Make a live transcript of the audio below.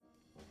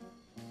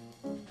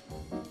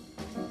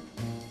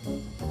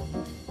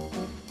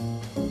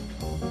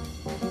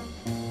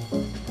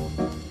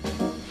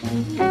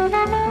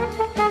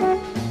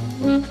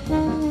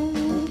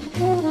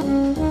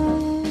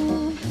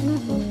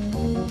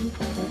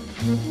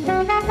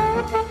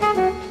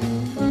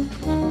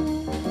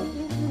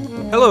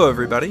Hello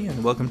everybody,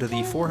 and welcome to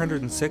the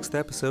 406th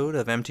episode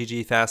of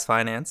MTG Fast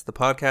Finance, the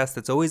podcast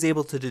that's always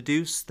able to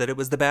deduce that it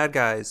was the bad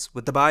guys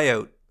with the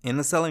buyout in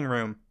the selling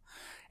room.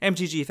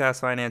 MTG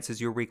Fast Finance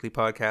is your weekly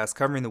podcast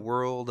covering the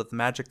world of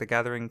Magic the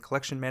Gathering,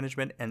 collection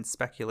management, and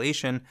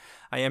speculation.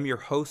 I am your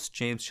host,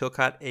 James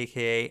Chilcott,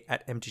 aka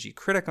at MTG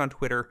Critic on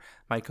Twitter.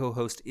 My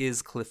co-host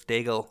is Cliff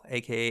Daigle,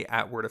 aka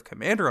at Word of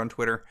Commander on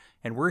Twitter,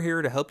 and we're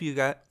here to help you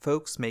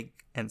folks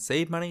make and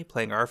save money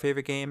playing our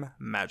favorite game,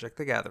 Magic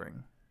the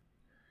Gathering.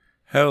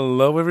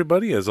 Hello,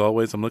 everybody. As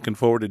always, I'm looking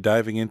forward to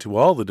diving into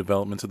all the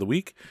developments of the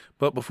week.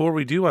 But before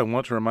we do, I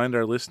want to remind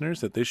our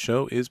listeners that this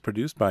show is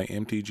produced by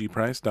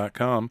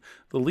MTGPrice.com,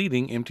 the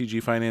leading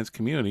MTG finance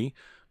community.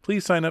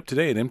 Please sign up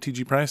today at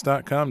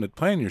MTGPrice.com to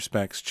plan your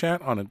specs,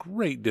 chat on a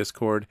great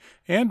Discord,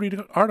 and read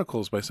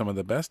articles by some of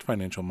the best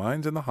financial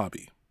minds in the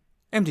hobby.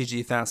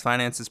 MTG Fast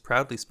Finance is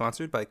proudly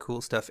sponsored by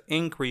Cool Stuff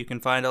Inc., where you can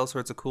find all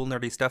sorts of cool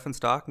nerdy stuff in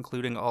stock,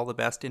 including all the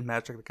best in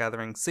Magic the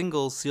Gathering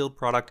singles, sealed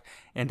product,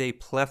 and a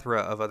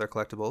plethora of other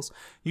collectibles.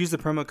 Use the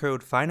promo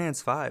code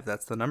FINANCE5,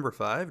 that's the number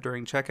 5,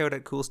 during checkout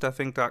at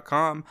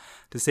CoolStuffInc.com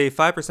to save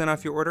 5%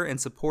 off your order and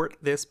support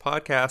this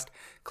podcast.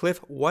 Cliff,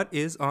 what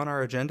is on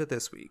our agenda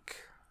this week?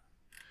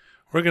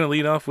 We're going to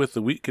lead off with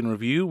the week in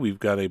review. We've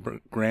got a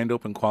Grand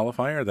Open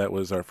qualifier. That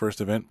was our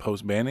first event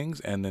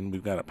post-bannings. And then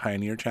we've got a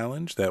Pioneer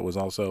Challenge that was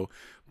also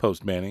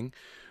post-banning.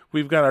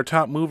 We've got our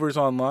top movers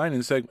online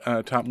and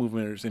top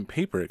movers in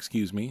paper,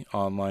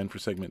 online for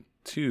segment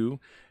 2.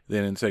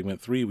 Then in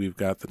segment 3, we've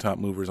got the top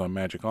movers on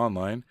Magic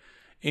Online.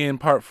 In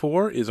part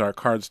 4 is our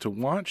cards to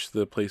watch,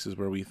 the places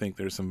where we think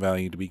there's some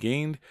value to be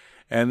gained.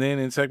 And then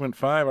in segment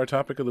 5, our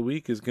topic of the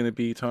week is going to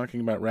be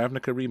talking about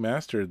Ravnica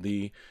Remastered,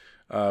 the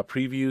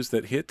previews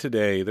that hit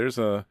today. There's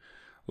a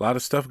lot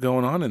of stuff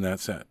going on in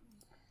that set.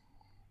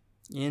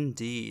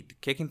 Indeed.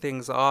 Kicking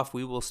things off,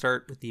 we will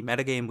start with the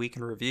Metagame Week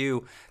in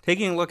Review,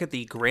 taking a look at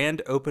the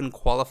Grand Open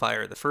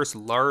Qualifier, the first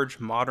large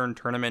modern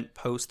tournament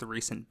post the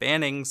recent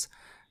bannings,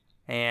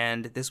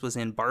 and this was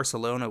in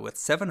Barcelona with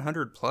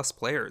 700 plus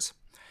players.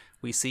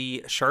 We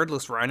see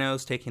Shardless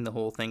Rhinos taking the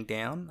whole thing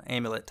down,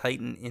 Amulet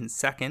Titan in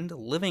second,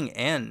 Living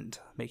End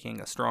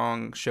making a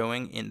strong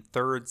showing in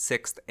third,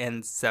 sixth,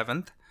 and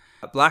seventh.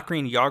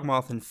 Black-Green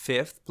Yawgmoth in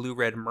 5th,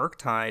 Blue-Red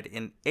Murktide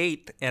in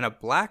 8th, and a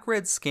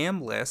Black-Red Scam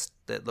list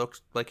that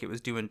looked like it was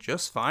doing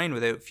just fine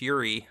without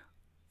Fury,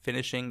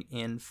 finishing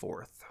in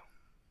 4th.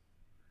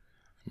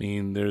 I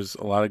mean, there's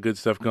a lot of good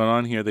stuff going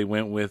on here. They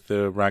went with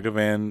the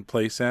Ragavan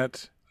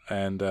playset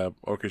and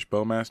Orcish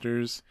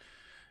Bowmasters,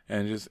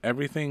 and just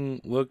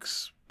everything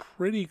looks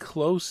pretty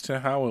close to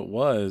how it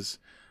was.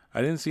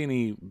 I didn't see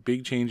any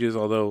big changes,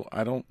 although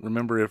I don't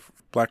remember if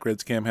Black-Red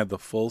Scam had the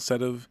full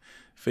set of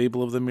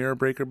Fable of the Mirror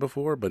Breaker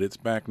before, but it's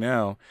back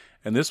now.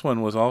 And this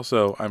one was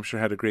also, I'm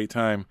sure, had a great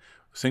time.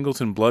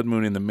 Singleton Blood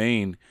Moon in the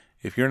main.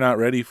 If you're not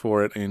ready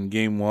for it in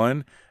game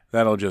 1,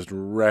 that'll just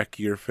wreck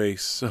your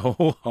face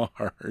so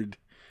hard.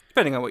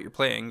 Depending on what you're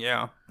playing,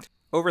 yeah.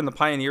 Over in the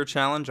Pioneer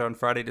Challenge on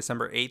Friday,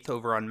 December 8th,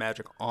 over on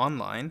Magic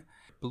Online,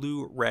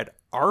 Blue-Red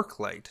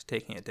Arclight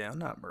taking it down,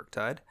 not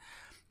Murktide.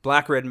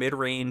 Black-Red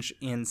Midrange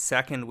in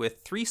second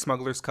with 3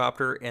 Smuggler's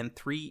Copter and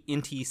 3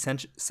 Inti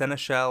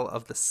Seneschal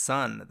of the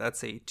Sun.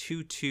 That's a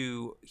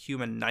 2/2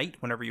 human knight.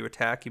 Whenever you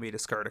attack, you may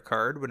discard a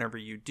card. Whenever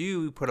you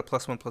do, you put a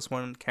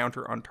 +1/+1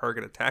 counter on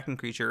target attacking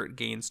creature. It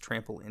gains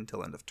trample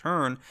until end of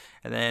turn.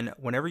 And then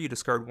whenever you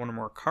discard one or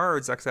more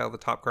cards, exile the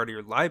top card of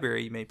your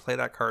library. You may play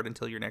that card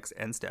until your next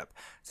end step.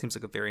 Seems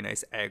like a very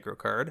nice aggro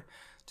card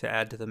to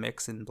add to the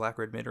mix in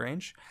Black-Red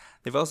Midrange.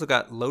 They've also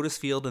got Lotus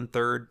Field in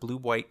 3rd,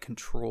 Blue-White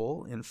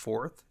Control in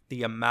 4th,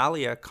 the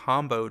Amalia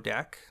combo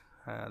deck,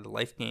 the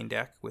life gain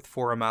deck with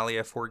 4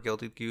 Amalia, 4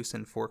 Gilded Goose,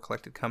 and 4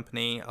 Collected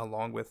Company,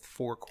 along with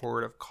 4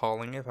 Chord of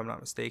Calling, if I'm not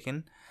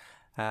mistaken,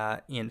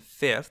 in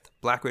 5th.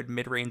 Black-Red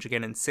Midrange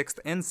again in 6th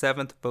and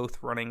 7th,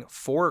 both running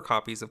 4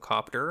 copies of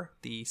Copter.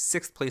 The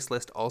 6th place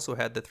list also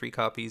had the 3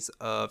 copies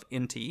of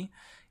Inti.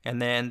 And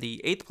then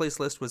the 8th place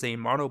list was a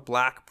mono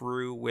black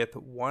brew with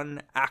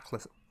 1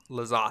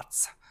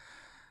 Akhlazatz,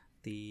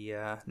 the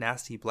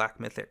nasty black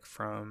mythic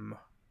from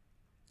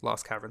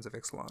Lost Caverns of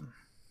Ixalan.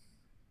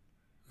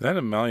 That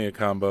Amalia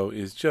combo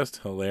is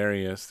just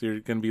hilarious.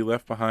 They're going to be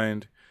left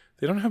behind.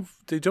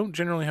 They don't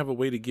generally have a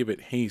way to give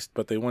it haste,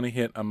 but they want to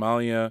hit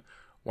Amalia,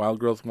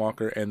 Wildgrowth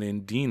Walker, and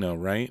then Dino,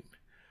 right?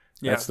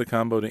 Yeah. That's the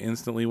combo to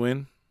instantly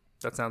win?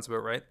 That sounds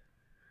about right.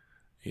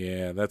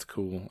 Yeah, that's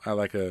cool. I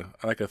like a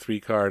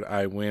 3-card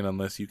I win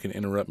unless you can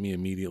interrupt me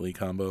immediately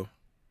combo.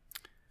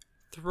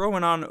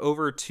 Throwing on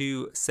over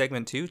to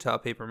segment 2,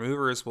 top paper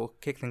movers, we'll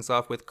kick things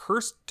off with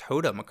Cursed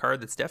Totem, a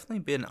card that's definitely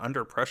been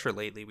under pressure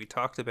lately. We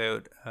talked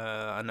about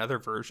another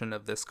version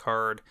of this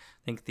card.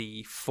 I think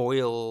the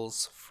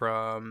foils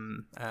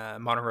from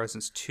Modern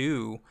Horizons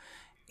 2,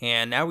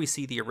 and now we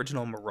see the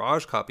original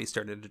Mirage copy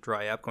started to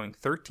dry up, going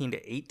 13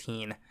 to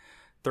 18,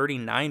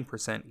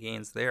 39%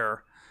 gains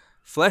there.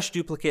 Flesh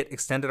Duplicate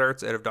Extended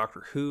Arts out of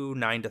Doctor Who,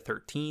 9 to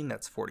 13,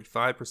 that's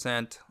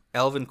 45%.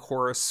 Elven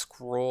Chorus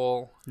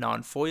Scroll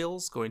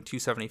non-foils going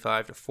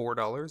 $2.75 to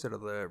 $4 out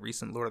of the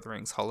recent Lord of the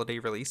Rings holiday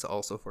release,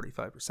 also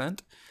 45%.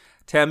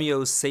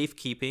 Tamiyo's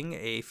Safekeeping,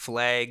 a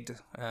flagged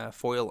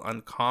foil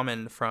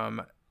uncommon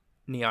from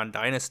Neon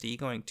Dynasty,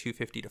 going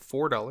 $2.50 to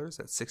 $4.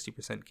 That's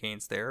 60%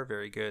 gains there.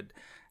 Very good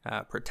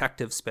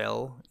protective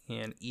spell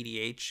in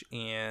EDH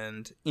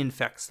and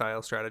Infect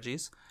style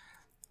strategies.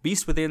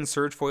 Beast Within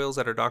Surge Foils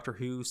out of Doctor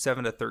Who,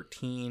 7 to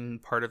 13,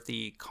 part of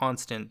the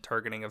constant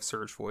targeting of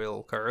Surge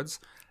Foil cards,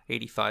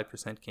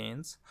 85%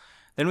 gains.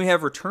 Then we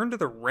have Return to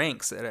the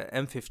Ranks at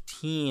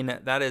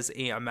M15. That is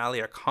a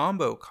Amalia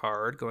combo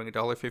card going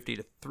 $1.50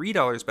 to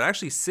 $3. But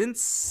actually,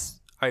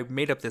 since I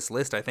made up this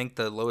list, I think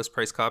the lowest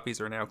price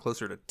copies are now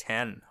closer to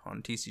 10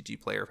 on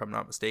TCG Player, if I'm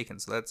not mistaken.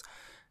 So that's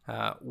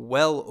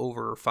well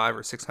over 500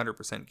 or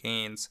 600%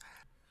 gains.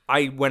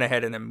 I went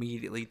ahead and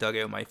immediately dug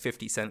out my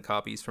 50-cent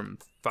copies from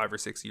 5 or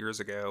 6 years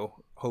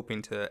ago,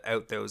 hoping to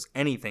out those.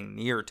 Anything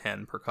near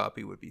 10 per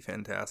copy would be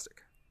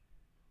fantastic.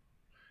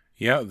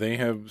 Yeah, they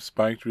have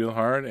spiked real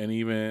hard, and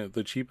even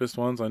the cheapest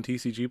ones on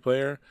TCG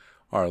Player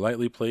are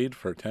lightly played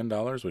for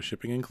 $10 with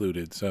shipping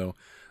included. So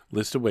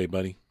list away,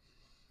 buddy.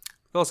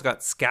 We've also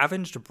got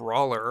Scavenged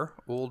Brawler,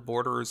 Old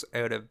Borders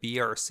out of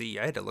BRC.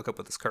 I had to look up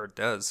what this card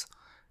does.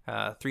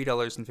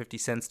 $3.50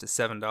 to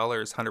 $7,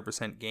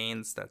 100%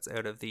 gains. That's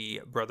out of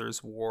the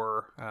Brothers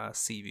War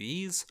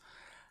CVs.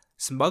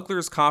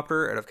 Smuggler's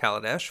Copter out of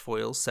Kaladesh,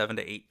 foils 7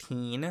 to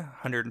 18,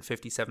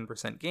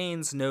 157%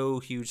 gains. No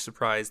huge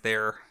surprise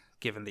there,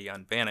 given the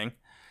unbanning.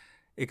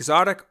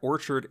 Exotic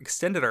Orchard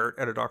Extended Art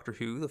out of Doctor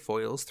Who, the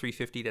foils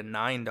 $3.50 to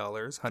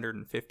 $9,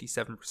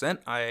 157%.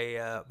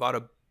 I bought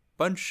a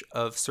bunch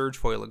of Surge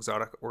Foil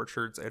Exotic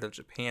Orchards out of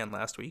Japan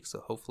last week,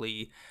 so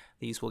hopefully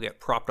these will get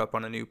propped up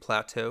on a new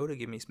plateau to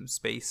give me some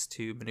space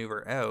to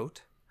maneuver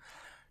out.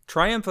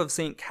 Triumph of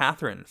St.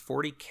 Catherine,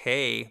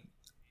 40k,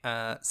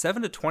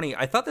 7 to 20.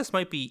 I thought this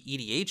might be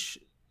EDH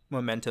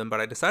momentum,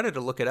 but I decided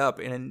to look it up,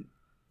 and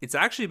it's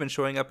actually been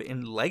showing up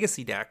in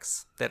legacy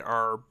decks that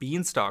are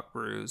Beanstalk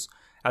brews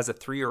as a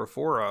 3 or a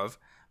 4 of,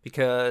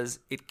 because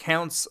it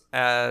counts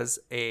as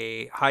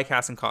a high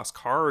casting cost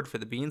card for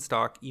the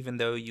Beanstalk, even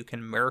though you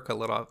can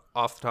miracle it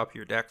off the top of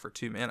your deck for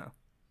 2 mana.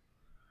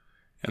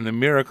 And the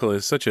miracle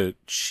is such a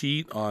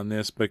cheat on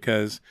this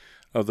because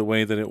of the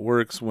way that it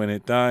works. When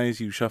it dies,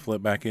 you shuffle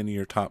it back into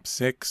your top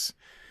 6,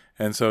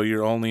 and so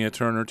you're only a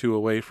turn or 2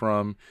 away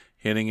from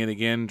hitting it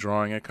again,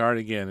 drawing a card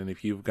again. And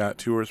if you've got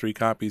 2 or 3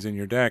 copies in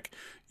your deck,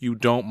 you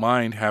don't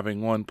mind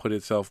having one put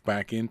itself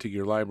back into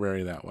your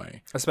library that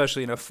way.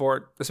 Especially in a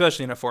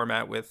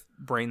format with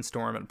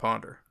Brainstorm and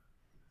Ponder.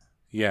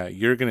 Yeah,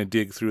 you're going to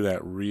dig through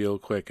that real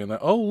quick. And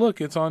oh,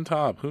 look, it's on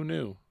top. Who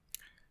knew?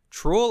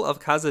 Troll of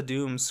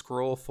Khazad-dûm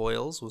Scroll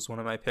Foils was one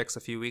of my picks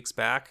a few weeks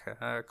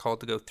back. Called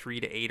to go 3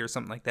 to 8 or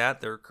something like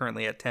that. They're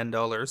currently at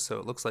 $10, so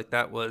it looks like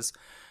that was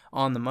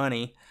on the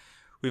money.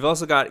 We've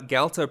also got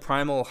Galta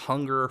Primal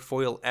Hunger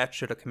Foil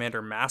Etch at a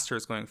Commander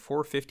Masters going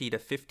 $4.50 to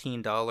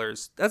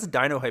 $15. That's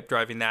Dino Hype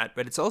driving that,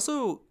 but it's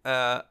also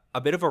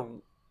a bit of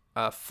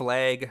a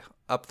flag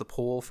up the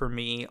pole for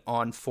me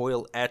on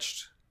foil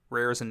etched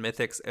rares and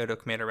mythics out of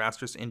Commander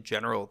Masters in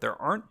general. There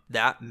aren't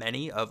that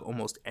many of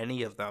almost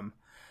any of them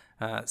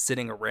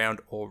sitting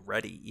around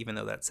already, even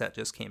though that set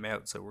just came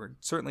out. So we're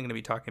certainly going to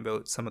be talking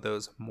about some of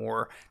those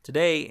more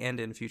today and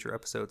in future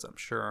episodes, I'm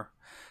sure.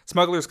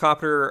 Smuggler's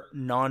Copter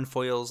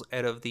non-foils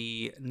out of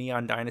the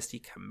Neon Dynasty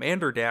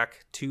Commander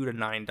deck, $2 to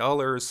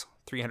 $9,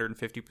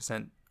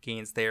 350%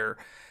 gains there,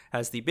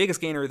 as the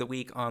biggest gainer of the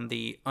week on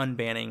the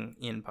unbanning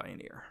in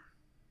Pioneer.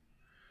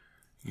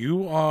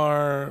 You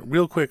are,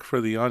 real quick for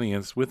the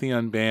audience, with the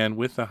unban,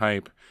 with the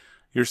hype,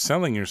 you're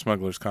selling your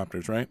Smuggler's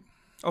Copters, right?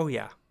 Oh,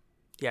 yeah.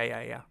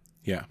 Yeah.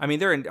 Yeah. I mean,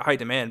 they're in high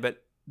demand,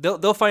 but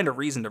they'll find a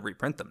reason to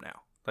reprint them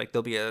now. Like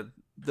they'll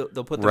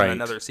put them in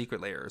another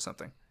secret layer or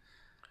something.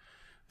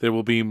 There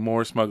will be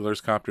more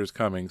Smuggler's Copters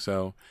coming,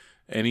 so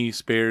any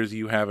spares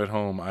you have at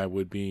home, I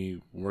would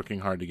be working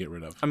hard to get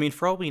rid of. I mean,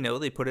 for all we know,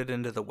 they put it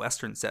into the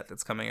Western set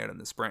that's coming out in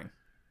the spring.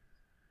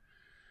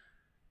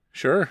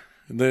 Sure.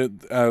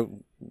 The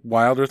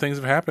wilder things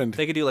have happened.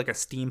 They could do like a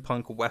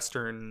steampunk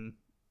Western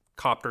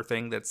copter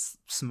thing that's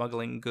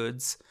smuggling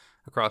goods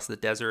across the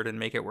desert and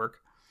make it work.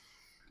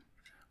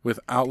 With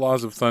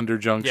Outlaws of Thunder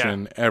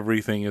Junction,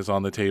 everything is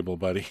on the table,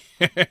 buddy.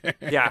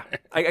 Yeah.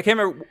 I can't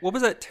remember. What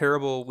was that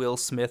terrible Will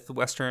Smith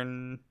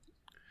Western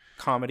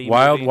comedy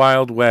Wild movie?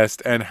 Wild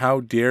West, and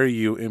how dare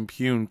you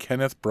impugn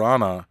Kenneth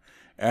Branagh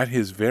at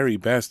his very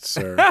best,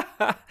 sir.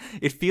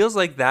 It feels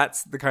like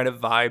that's the kind of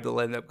vibe they'll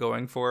end up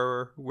going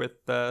for with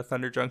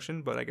Thunder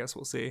Junction, but I guess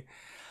we'll see.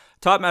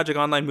 Top Magic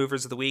Online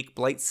Movers of the Week,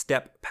 Blight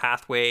Step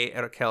Pathway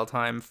out of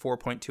Kaldheim,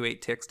 4.28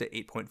 ticks to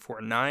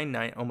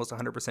 8.49, almost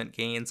 100%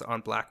 gains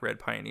on Black-Red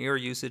Pioneer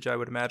usage, I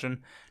would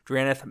imagine.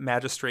 Drannith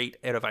Magistrate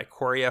out of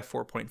Ikoria,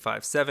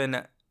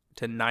 4.57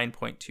 to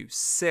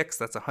 9.26,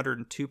 that's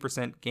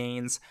 102%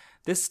 gains.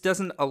 This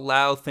doesn't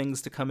allow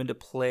things to come into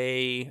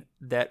play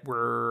that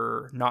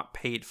were not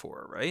paid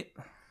for, right?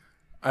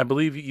 I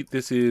believe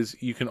this is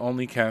you can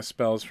only cast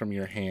spells from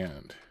your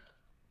hand.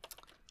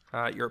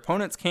 Your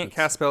opponents can't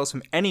cast spells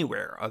from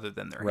anywhere other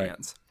than their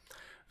hands.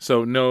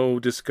 So no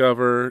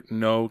Discover,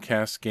 no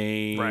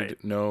Cascade,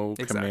 Right. no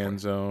Exactly. Command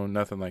Zone,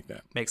 nothing like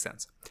that. Makes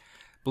sense.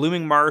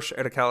 Blooming Marsh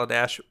at a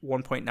Kaladesh,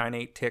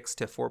 1.98 ticks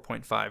to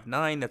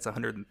 4.59. That's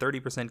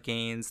 130%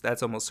 gains.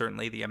 That's almost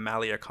certainly the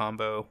Amalia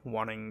combo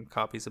wanting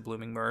copies of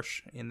Blooming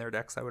Marsh in their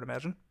decks, I would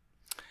imagine.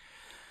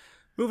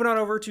 Moving on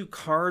over to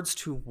cards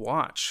to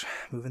watch.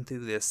 Moving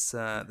through this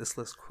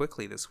list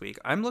quickly this week.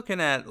 I'm looking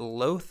at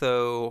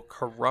Lotho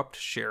Corrupt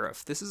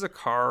Sheriff. This is a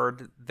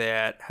card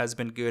that has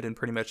been good in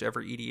pretty much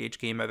every EDH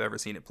game I've ever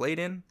seen it played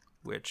in,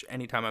 which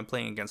anytime I'm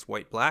playing against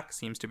white-black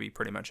seems to be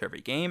pretty much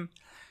every game.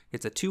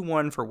 It's a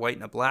 2-1 for white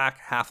and a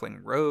black, halfling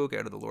rogue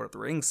out of the Lord of the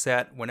Rings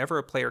set. Whenever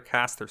a player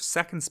casts their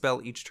second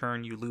spell each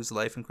turn, you lose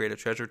life and create a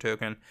treasure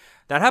token.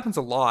 That happens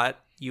a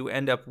lot. You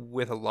end up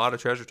with a lot of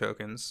treasure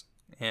tokens.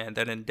 And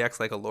then in decks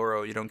like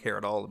Aloro, you don't care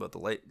at all about the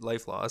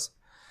life loss.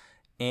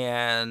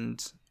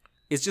 And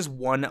it's just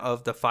one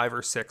of the 5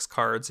 or 6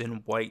 cards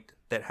in white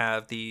that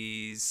have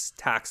these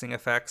taxing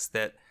effects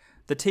that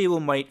the table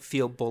might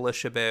feel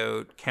bullish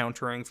about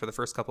countering for the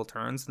first couple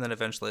turns, and then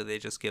eventually they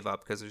just give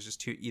up because there's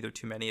just either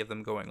too many of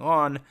them going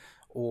on,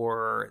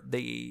 or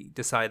they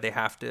decide they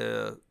have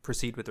to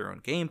proceed with their own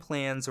game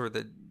plans, or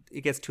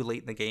it gets too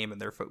late in the game and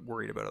they're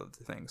worried about other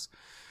things.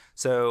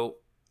 So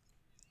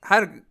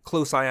had a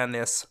close eye on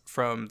this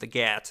from the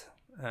GAT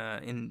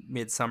in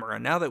midsummer,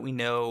 and now that we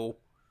know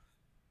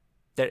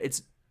that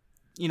it's,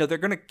 they're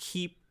going to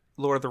keep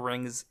Lord of the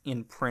Rings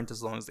in print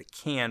as long as they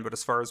can, but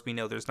as far as we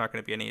know, there's not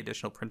going to be any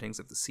additional printings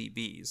of the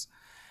CBs.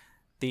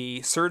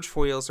 The Surge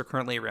foils are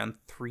currently around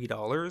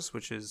 $3,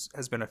 which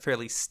has been a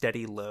fairly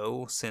steady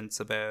low since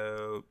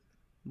about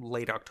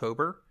late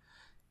October,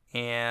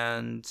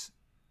 and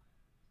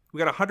we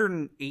got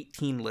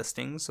 118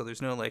 listings, so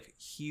there's no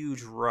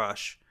huge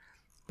rush.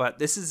 But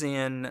this is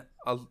in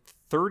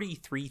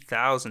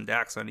 33,000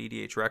 decks on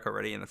EDH Rec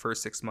already in the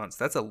first 6 months.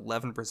 That's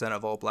 11%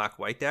 of all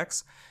black-white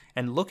decks.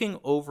 And looking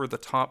over the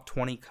top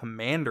 20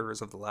 commanders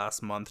of the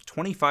last month,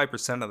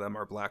 25% of them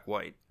are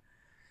black-white.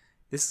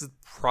 This is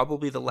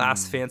probably the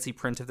last fancy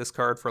print of this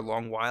card for a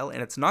long while,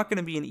 and it's not going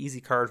to be an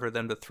easy card for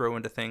them to throw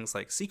into things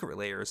like Secret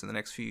Layers in the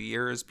next few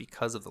years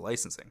because of the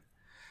licensing.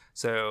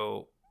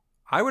 So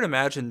I would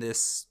imagine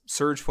this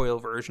Surge foil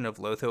version of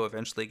Lotho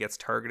eventually gets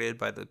targeted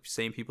by the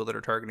same people that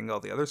are targeting all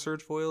the other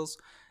Surge foils,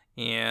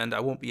 and I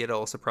won't be at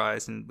all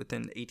surprised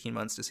within 18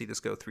 months to see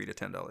this go $3 to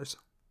 $10.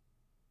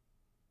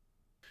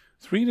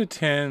 3 to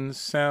 10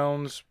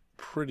 sounds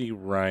pretty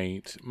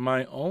right.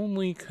 My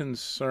only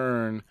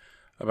concern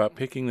about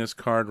picking this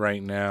card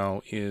right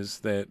now is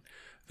that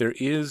there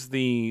is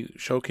the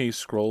Showcase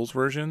Scrolls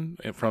version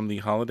from the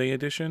Holiday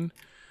Edition.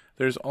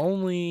 There's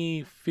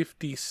only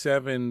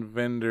 57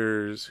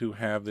 vendors who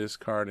have this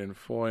card in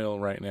foil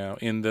right now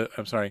in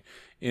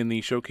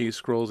the Showcase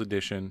Scrolls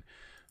edition.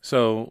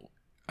 So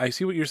I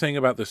see what you're saying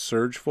about the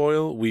Surge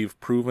foil. We've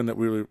proven that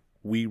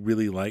we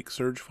really like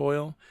Surge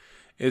foil.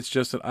 It's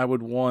just that I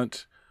would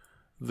want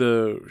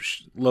the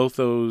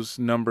Lotho's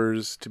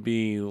numbers to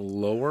be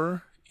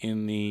lower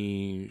in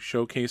the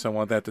Showcase. I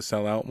want that to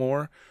sell out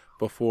more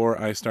before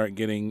I start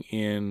getting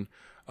in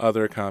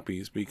other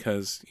copies,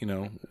 because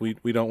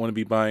we don't want to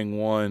be buying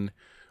one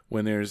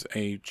when there's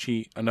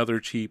another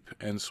cheap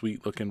and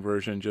sweet looking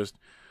version just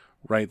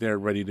right there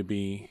ready to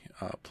be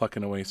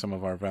plucking away some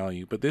of our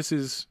value. But this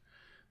is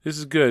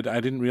good. I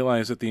didn't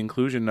realize that the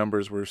inclusion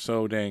numbers were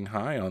so dang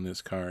high on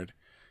this card.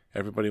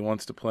 Everybody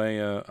wants to play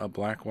a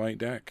black-white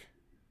deck.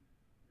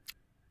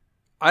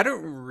 I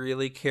don't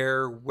really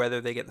care whether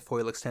they get the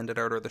foil extended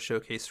art or the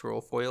Showcase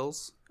Scroll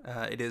foils.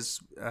 It is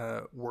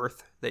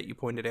worth that you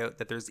pointed out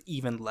that there's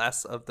even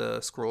less of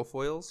the scroll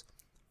foils.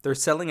 They're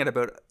selling at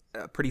about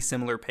a pretty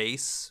similar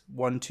pace,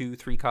 1, 2,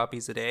 3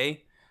 copies a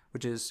day,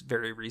 which is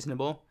very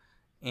reasonable.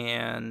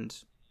 And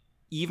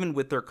even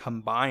with their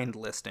combined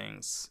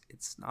listings,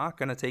 it's not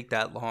going to take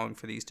that long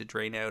for these to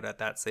drain out at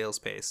that sales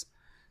pace.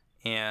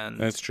 And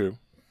that's true.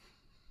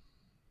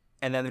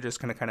 And then they're just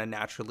going to kind of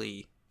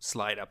naturally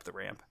slide up the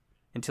ramp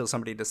until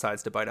somebody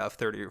decides to bite off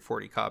 30 or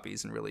 40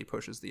 copies and really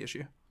pushes the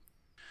issue.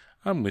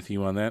 I'm with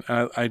you on that.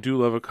 I do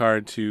love a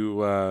card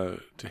to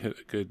hit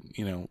a good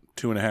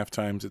 2.5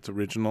 times its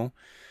original.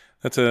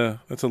 That's a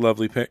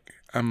lovely pick.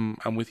 I'm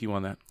with you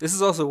on that. This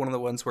is also one of the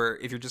ones where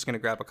if you're just going to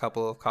grab a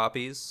couple of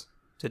copies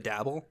to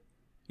dabble,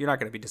 you're not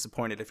going to be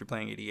disappointed if you're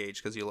playing EDH,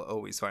 because you'll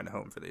always find a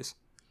home for these.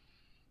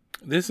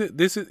 This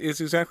is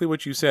exactly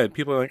what you said.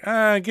 People are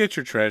like, get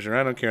your treasure.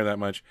 I don't care that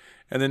much.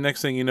 And then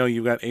next thing you know,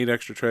 you've got 8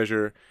 extra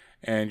treasure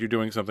and you're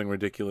doing something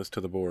ridiculous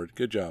to the board.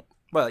 Good job.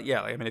 Well,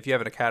 yeah. I mean, if you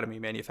have an Academy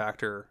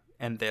Manufactor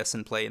and this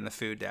and play in the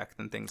food deck,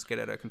 then things get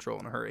out of control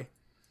in a hurry.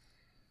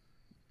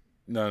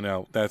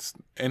 No. That's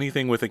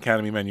anything with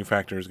Academy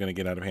Manufactor is going to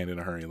get out of hand in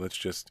a hurry. Let's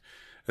just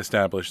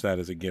establish that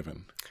as a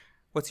given.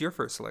 What's your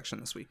first selection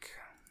this week?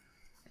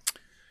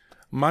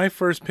 My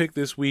first pick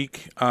this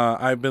week,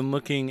 I've been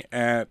looking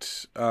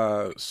at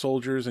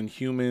soldiers and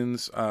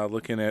humans,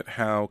 looking at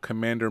how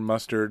Commander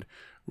Mustard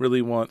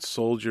really want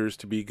soldiers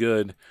to be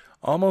good.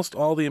 Almost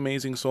all the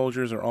amazing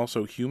soldiers are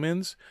also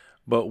humans,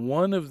 but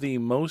one of the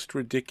most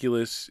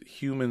ridiculous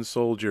human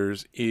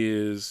soldiers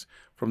is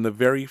from the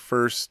very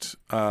first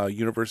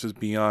Universes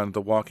Beyond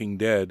The Walking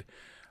Dead.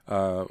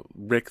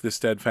 Rick, the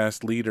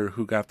Steadfast Leader,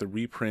 who got the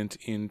reprint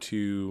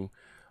into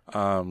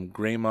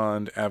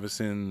Greymond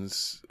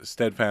Avicen's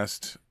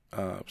Steadfast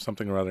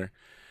something or other.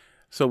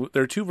 So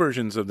there are two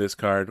versions of this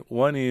card.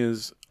 One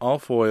is all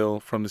foil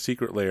from the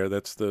Secret Lair.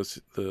 That's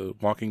the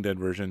Walking Dead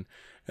version.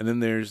 And then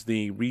there's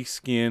the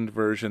reskinned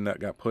version that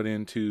got put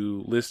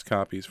into list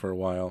copies for a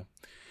while.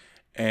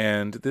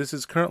 And this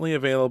is currently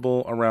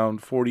available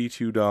around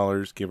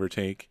 $42, give or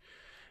take.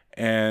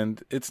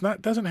 And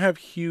doesn't have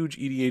huge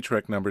EDH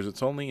rec numbers.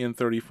 It's only in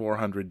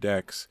 3,400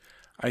 decks.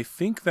 I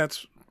think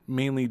that's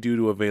mainly due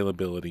to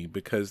availability,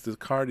 because the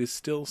card is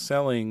still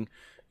selling,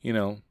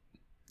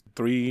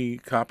 3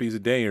 copies a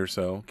day or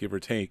so, give or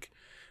take.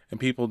 And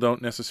people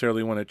don't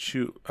necessarily want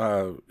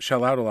to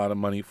shell out a lot of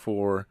money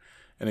for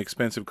an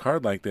expensive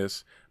card like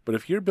this. But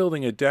if you're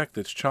building a deck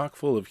that's chock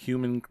full of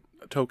human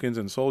tokens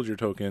and soldier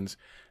tokens,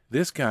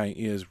 this guy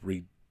is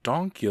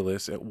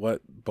redonkulous at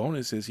what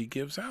bonuses he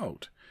gives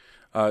out.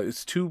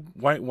 It's 2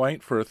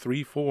 white for a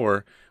 3/4.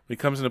 When he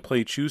comes into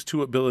play, choose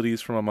 2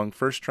 abilities from among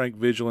First Strike,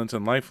 Vigilance,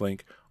 and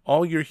Lifelink.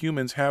 All your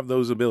humans have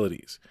those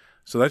abilities.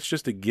 So that's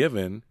just a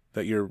given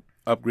that you're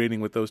upgrading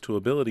with those 2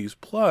 abilities.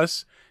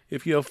 Plus,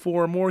 if you have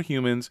 4 or more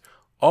humans,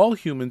 all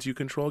humans you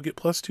control get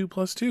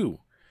 +2/+2.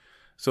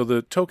 So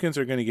the tokens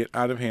are going to get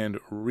out of hand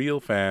real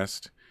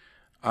fast.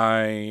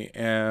 I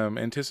am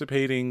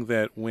anticipating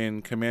that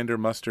when Commander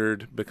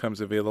Mustard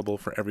becomes available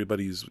for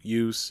everybody's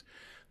use,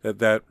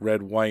 that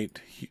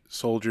red-white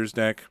soldiers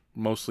deck,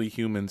 mostly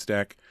humans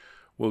deck,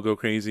 will go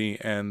crazy,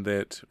 and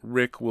that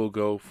Rick will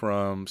go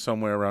from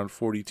somewhere around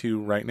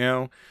 $42 right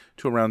now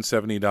to around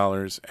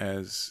 $70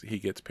 as he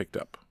gets picked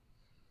up.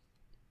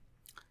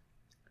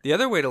 The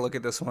other way to look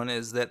at this one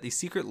is that the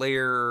Secret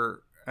Lair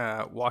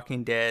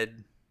Walking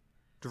Dead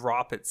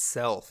drop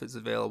itself is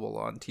available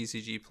on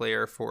TCG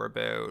Player for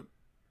about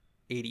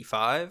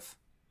 $85.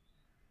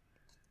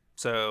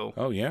 So,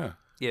 oh yeah,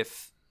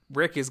 if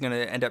Rick is going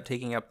to end up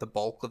taking up the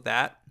bulk of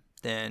that,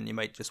 then you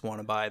might just want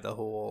to buy the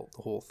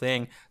whole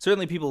thing.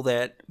 Certainly people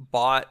that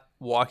bought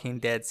Walking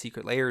Dead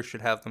Secret Lairs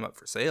should have them up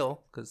for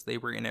sale, because they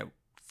were in at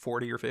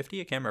 40 or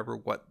 50. I can't remember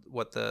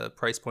what the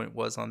price point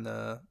was on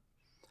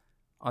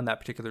that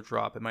particular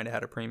drop. It might have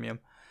had a premium,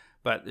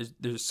 but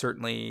there's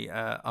certainly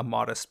a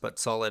modest but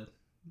solid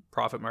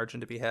profit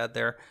margin to be had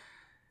there.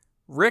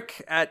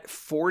 Rick at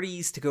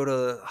 40s to go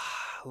to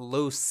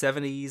low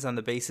 70s on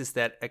the basis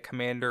that a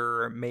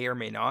commander may or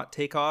may not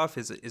take off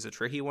is a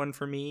tricky one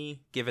for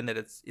me, given that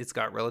it's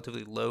got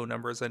relatively low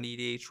numbers on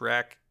EDH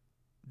rec.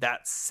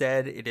 That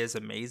said, it is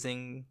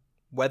amazing.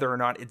 Whether or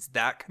not it's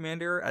that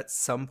commander, at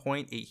some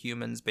point a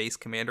humans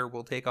based commander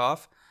will take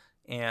off,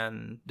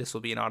 and this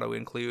will be an auto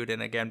include.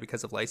 And again,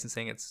 because of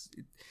licensing,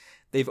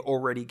 they've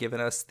already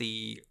given us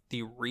the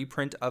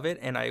reprint of it,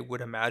 and I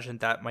would imagine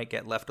that might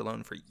get left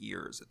alone for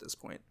years at this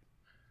point.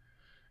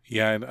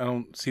 Yeah, I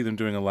don't see them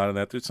doing a lot of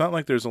that. It's not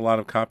like there's a lot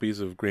of copies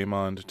of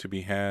Greymond to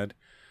be had,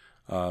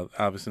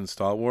 Avacyn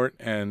Stalwart,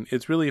 and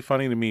it's really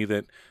funny to me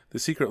that the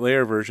Secret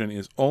Lair version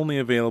is only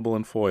available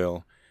in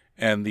foil,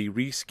 and the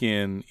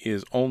reskin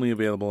is only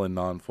available in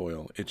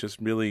non-foil. It just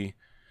really,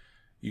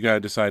 you got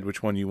to decide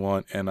which one you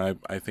want, and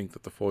I think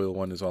that the foil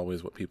one is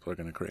always what people are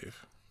going to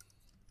crave.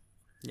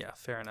 Yeah,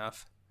 fair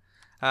enough.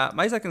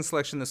 My second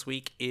selection this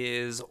week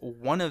is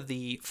one of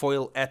the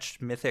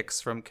foil-etched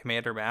mythics from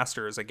Commander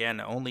Masters.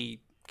 Again,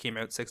 only came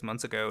out 6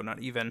 months ago, not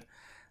even.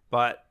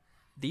 But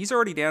these are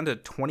already down to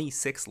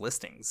 26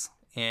 listings.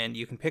 And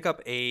you can pick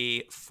up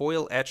a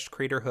foil-etched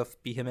Craterhoof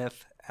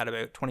Behemoth at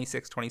about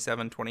 $26,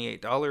 $27,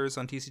 $28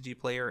 on TCG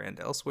Player and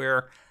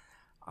elsewhere.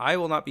 I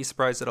will not be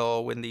surprised at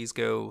all when these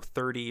go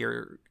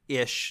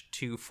 30-ish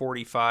to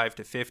 45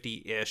 to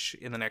 50-ish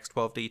in the next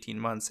 12 to 18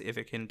 months if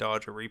it can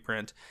dodge a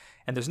reprint.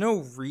 And there's no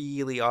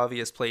really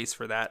obvious place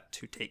for that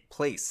to take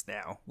place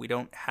now. We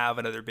don't have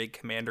another big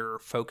Commander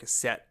focus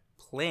set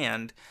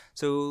planned,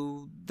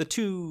 so the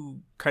 2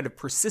 kind of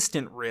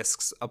persistent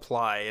risks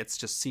apply. It's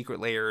just Secret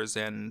Lairs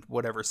and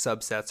whatever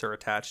subsets are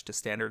attached to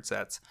standard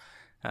sets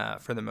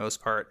for the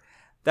most part.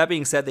 That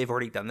being said, they've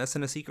already done this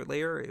in a Secret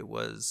Lair. It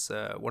was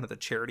one of the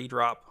charity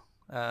drop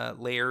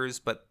layers,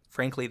 but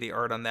frankly, the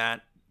art on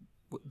that,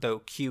 though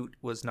cute,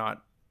 was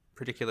not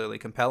particularly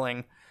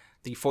compelling.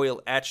 The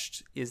foil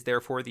etched is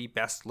therefore the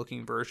best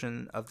looking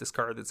version of this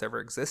card that's ever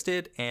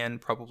existed,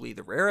 and probably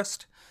the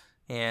rarest.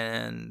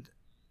 And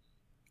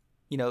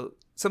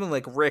something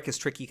like Rick is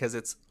tricky because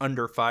it's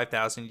under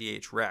 5,000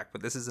 EDH rec,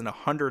 but this is an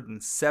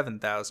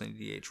 107,000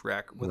 EDH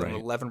rec with an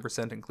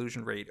 11%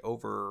 inclusion rate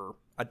over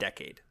a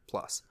decade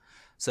plus.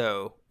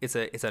 So it's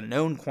a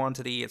known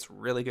quantity. It's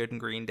really good in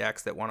green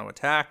decks that want to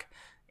attack,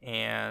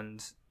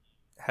 and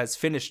has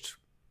finished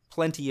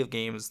plenty of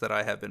games that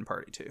I have been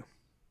party to.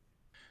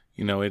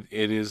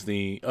 It is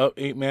the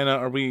 8 mana.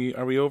 Are we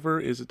over?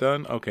 Is it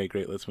done? Okay,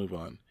 great. Let's move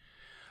on.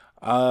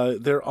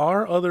 There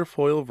are other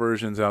foil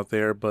versions out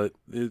there, but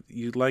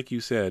like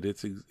you said,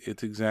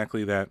 it's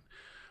exactly that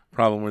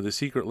problem where the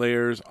secret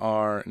layers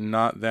are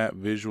not that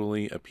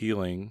visually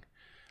appealing.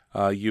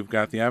 You've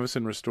got the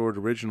Avacyn Restored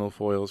original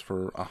foils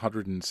for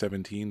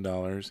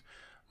 $117.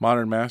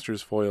 Modern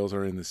Masters foils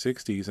are in the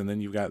 60s, and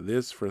then you've got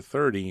this for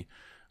 $30,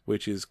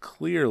 which is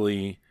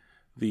clearly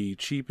the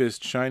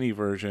cheapest shiny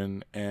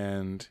version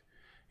and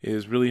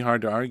is really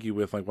hard to argue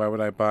with. Like, why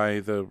would I buy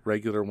the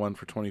regular one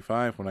for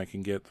 $25 when I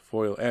can get the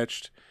foil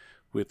etched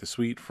with the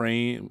sweet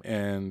frame?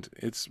 And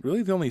it's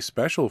really the only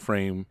special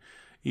frame.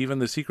 Even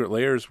the secret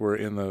layers were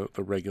in the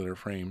regular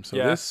frame. So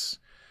this,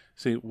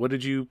 see, what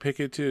did you pick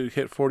it to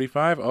hit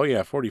 45? Oh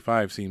yeah,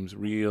 45 seems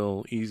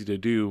real easy to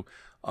do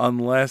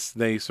unless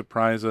they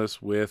surprise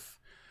us with,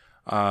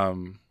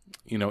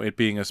 it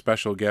being a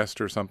special guest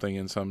or something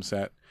in some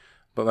set.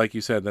 But like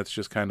you said, that's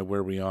just kind of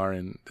where we are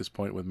in this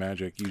point with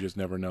Magic. You just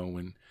never know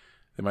when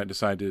they might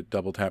decide to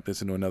double tap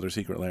this into another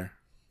secret layer.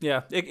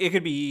 Yeah, it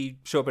could be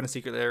show up in a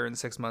secret layer in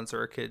 6 months,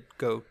 or it could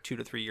go 2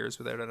 to 3 years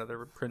without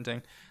another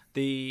printing.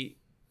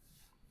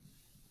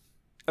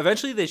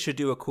 Eventually they should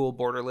do a cool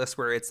border list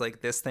where it's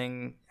like this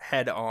thing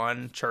head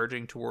on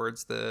charging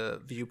towards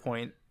the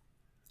viewpoint.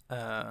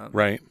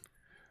 Right.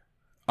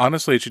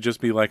 Honestly, it should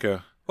just be like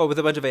with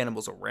a bunch of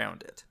animals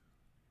around it.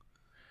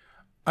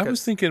 I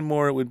was thinking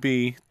more it would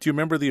be, do you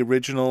remember the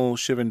original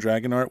Shivan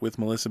Dragon art with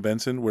Melissa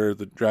Benson where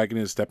the dragon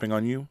is stepping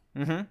on you?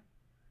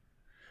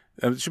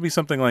 Mm-hmm. It should be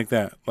something like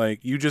that. Like,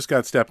 you just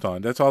got stepped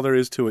on. That's all there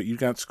is to it. You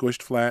got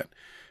squished flat,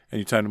 and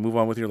you time to move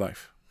on with your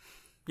life.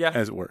 Yeah.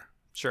 As it were.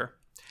 Sure.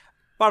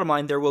 Bottom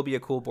line, there will be a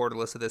cool border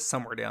list of this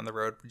somewhere down the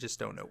road. We just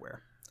don't know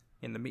where.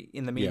 In the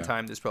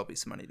meantime, there's probably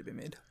some money to be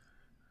made.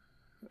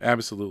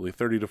 Absolutely.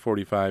 30 to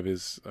 45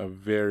 is a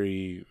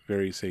very,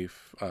 very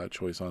safe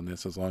choice on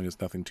this, as long as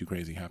nothing too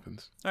crazy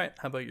happens. All right.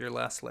 How about your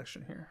last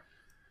selection here?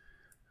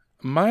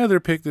 My other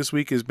pick this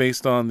week is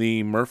based on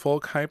the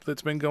Merfolk hype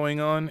that's been going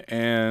on,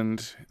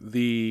 and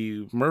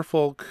the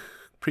Merfolk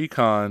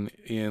Precon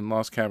in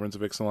Lost Caverns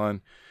of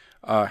Ixalan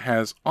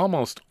has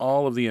almost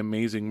all of the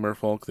amazing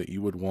Merfolk that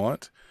you would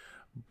want,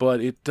 but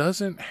it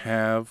doesn't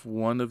have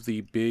one of the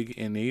big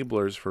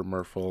enablers for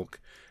Merfolk.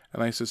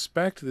 And I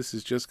suspect this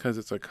is just because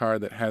it's a card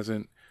that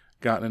hasn't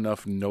gotten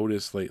enough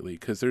notice lately,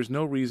 because there's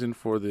no reason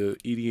for the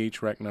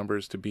EDH rec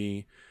numbers to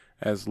be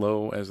as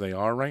low as they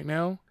are right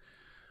now.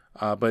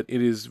 But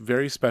it is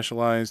very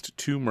specialized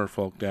to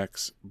Merfolk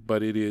decks,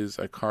 but it is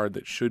a card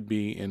that should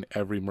be in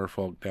every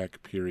Merfolk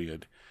deck,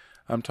 period.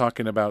 I'm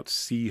talking about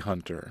Sea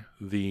Hunter,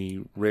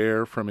 the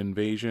rare from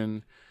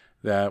Invasion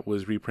that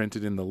was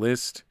reprinted in the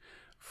list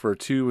for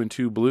 2 and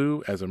 2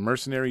 blue as a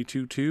mercenary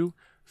 2/2.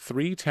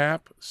 3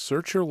 tap,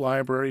 search your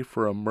library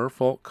for a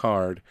Merfolk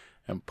card,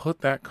 and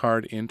put that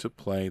card into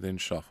play, then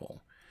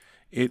shuffle.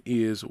 It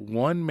is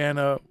 1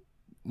 mana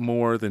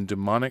more than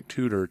Demonic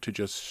Tutor to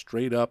just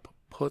straight up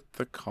put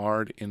the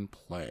card in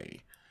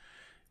play.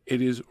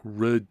 It is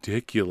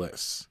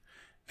ridiculous.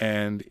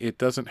 And it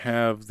doesn't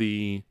have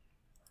the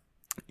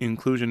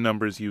inclusion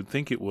numbers you'd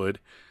think it would,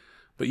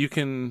 but you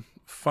can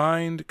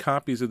find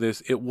copies of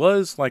this. It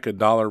was like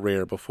 $1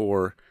 rare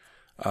before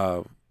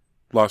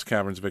Lost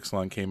Caverns of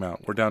Ixalan came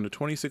out. We're down to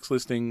 26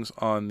 listings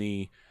on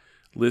the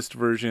list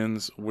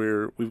versions,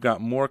 where we've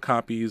got more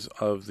copies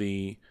of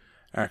the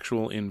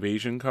actual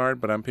Invasion card,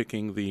 but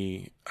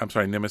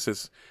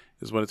Nemesis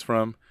is what it's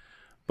from.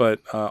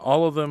 But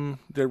all of them,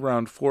 they're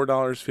around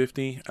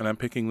 $4.50, and I'm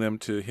picking them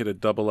to hit a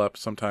double up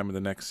sometime in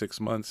the next 6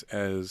 months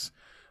as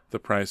the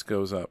price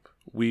goes up.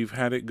 We've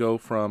had it go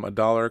from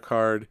 $1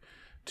 card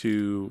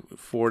to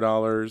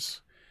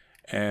 $4,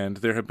 and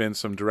there have been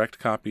some direct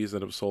copies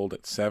that have sold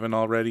at $7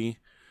 already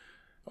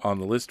on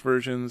the list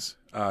versions.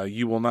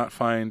 You will not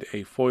find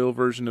a foil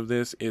version of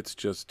this. It's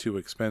just too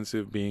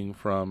expensive, being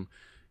from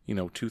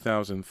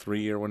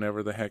 2003 or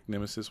whenever the heck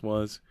Nemesis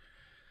was.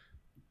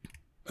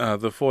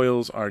 The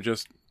foils are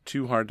just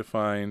too hard to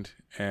find,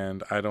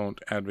 and I don't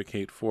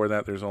advocate for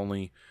that. There's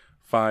only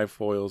 5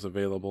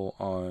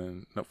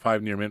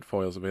 near mint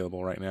foils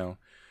available right now.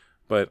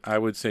 But I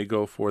would say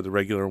go for the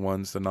regular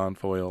ones, the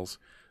non-foils.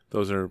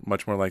 Those are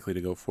much more likely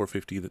to go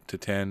 $4.50 to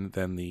 $10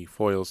 than the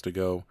foils to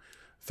go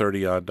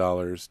 $30 odd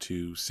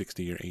to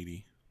 $60 or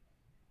 $80.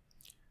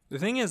 The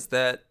thing is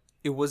that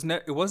it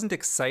wasn't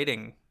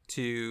exciting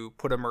to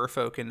put a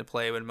Merfolk into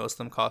play when most of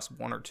them cost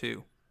 1 or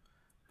 2.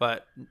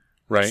 But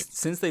right,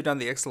 since they've done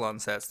the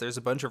Ixalan sets, there's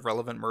a bunch of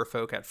relevant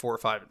Merfolk at 4,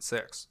 5, and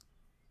 6.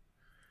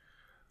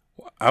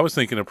 I was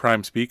thinking of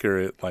Prime Speaker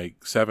at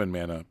like 7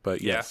 mana,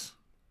 but yes.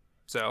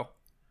 Yeah.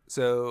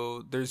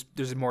 So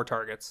there's more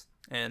targets,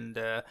 and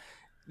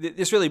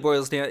this really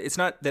boils down. It's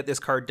not that this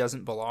card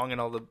doesn't belong in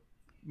all the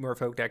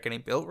Merfolk deck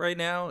getting built right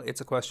now. It's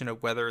a question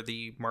of whether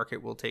the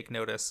market will take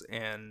notice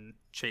and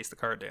chase the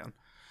card down.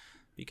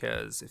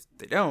 Because if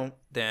they don't,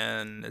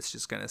 then it's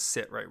just going to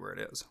sit right where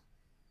it is.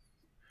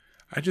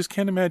 I just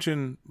can't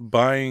imagine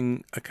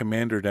buying a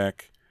Commander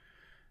deck.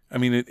 I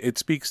mean, it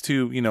speaks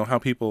to, how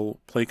people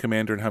play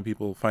Commander and how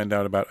people find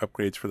out about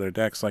upgrades for their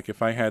decks. Like,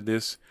 if I had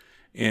this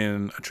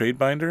in a trade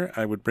binder,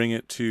 I would bring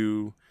it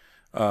to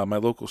my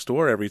local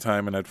store every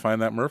time, and I'd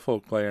find that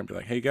Merfolk player and be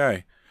like, "Hey,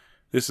 guy,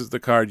 this is the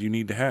card you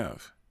need to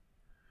have."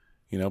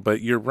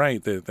 But you're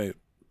right that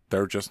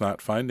they're just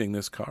not finding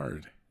this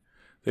card.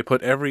 They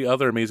put every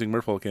other amazing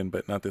Merfolk in,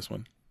 but not this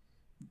one.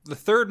 The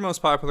third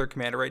most popular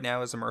commander right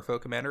now is a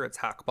Merfolk commander. It's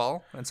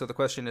Hackball. And so the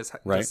question is,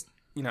 Right.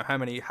 how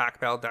many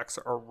Hackball decks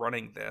are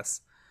running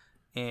this?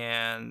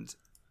 And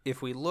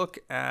if we look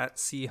at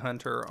Sea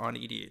Hunter on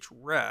EDH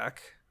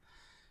Rec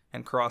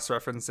and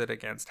cross-reference it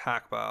against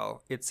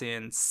Hackball, it's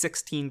in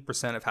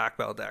 16% of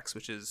Hackball decks,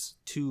 which is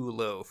too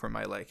low for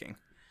my liking.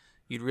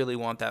 You'd really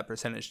want that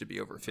percentage to be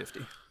over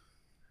 50.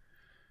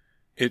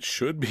 It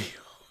should be.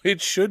 It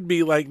should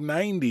be like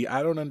 90.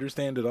 I don't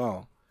understand at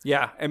all.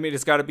 Yeah, I mean,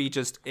 it's got to be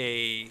just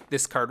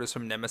this card was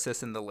from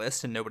Nemesis in the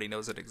list and nobody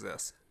knows it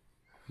exists.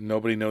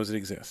 Nobody knows it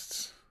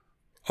exists.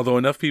 Although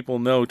enough people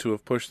know to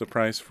have pushed the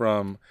price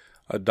from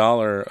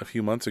 $1 a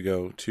few months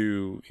ago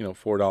to,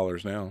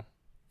 $4 now.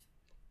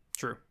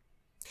 True.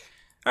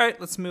 All right,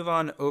 let's move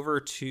on over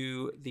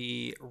to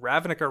the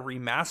Ravnica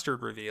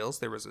Remastered Reveals.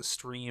 There was a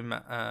stream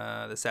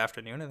this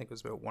afternoon. I think it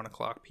was about 1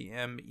 o'clock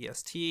p.m.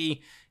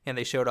 EST, and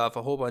they showed off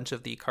a whole bunch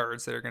of the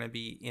cards that are going to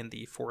be in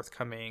the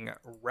forthcoming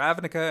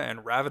Ravnica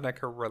and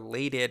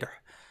Ravnica-related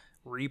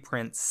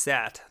reprint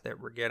set that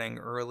we're getting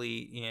early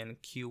in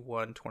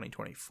Q1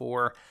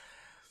 2024.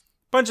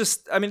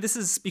 This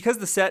is because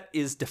the set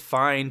is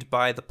defined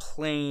by the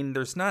plane.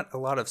 There's not a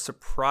lot of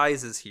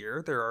surprises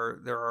here. There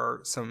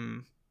are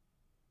some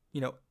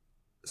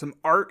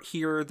art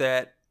here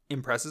that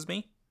impresses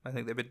me. I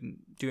think they've been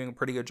doing a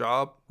pretty good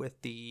job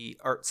with the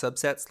art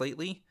subsets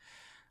lately.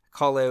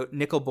 Call out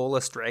Nicol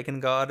Bolas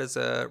Dragon God as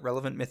a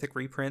relevant Mythic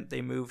reprint.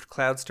 They moved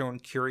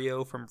Cloudstone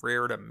Curio from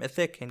rare to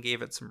Mythic and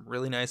gave it some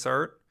really nice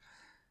art.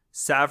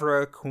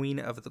 Savra, Queen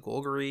of the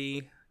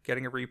Golgari,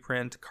 getting a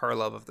reprint.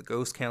 Karlov of the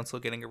Ghost Council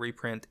getting a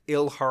reprint.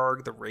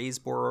 Ilharg, the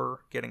Razeborer,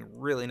 getting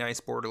really nice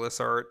borderless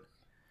art.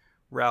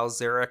 Ral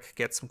Zarek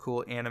gets some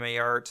cool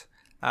anime art.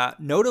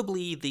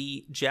 Notably,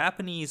 the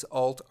Japanese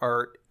alt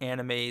art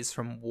animes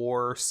from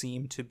War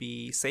seem to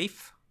be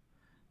safe.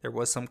 There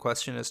was some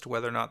question as to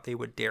whether or not they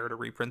would dare to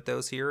reprint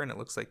those here, and it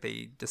looks like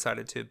they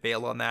decided to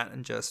bail on that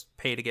and just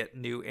pay to get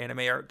new anime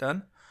art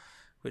done,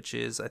 which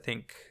is, I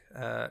think,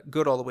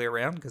 good all the way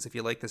around, because if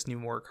you like this new,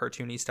 more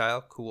cartoony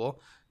style,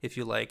 cool. If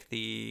you like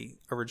the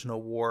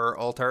original War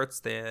alt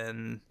arts,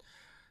 and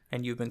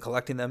you've been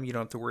collecting them, you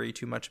don't have to worry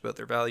too much about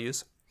their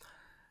values.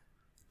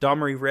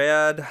 Domri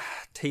Rad,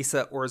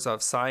 Teysa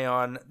Orzhov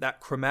Scion. That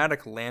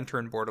Chromatic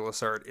Lantern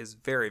borderless art is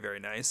very, very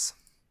nice.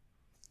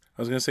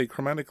 I was going to say,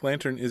 Chromatic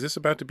Lantern, is this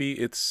about to be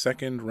its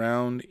second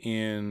round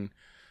in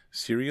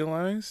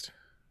Serialized?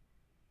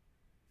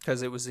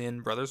 Because it was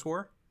in Brothers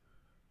War?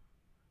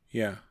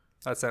 Yeah.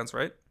 That sounds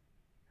right.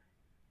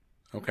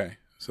 Okay.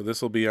 So this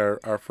will be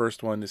our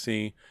first one to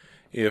see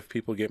if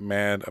people get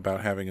mad about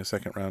having a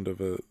second round of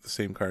the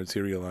same card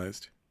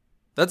serialized.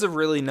 That's a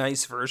really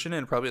nice version,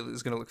 and probably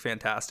is going to look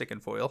fantastic in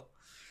foil.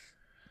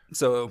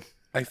 So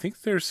I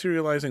think they're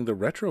serializing the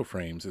retro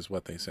frames, is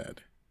what they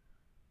said.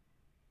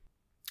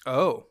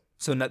 Oh,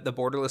 so the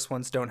borderless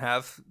ones don't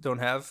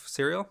have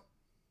serial?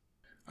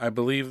 I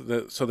believe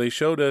that. So they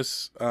showed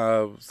us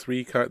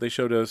 3 cards. They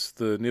showed us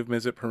the Niv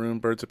Mizzet, Perun,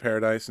 Birds of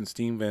Paradise, and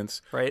Steam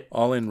Vents, right?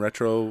 All in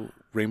retro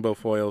rainbow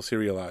foil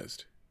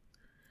serialized.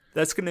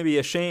 That's going to be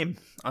a shame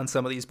on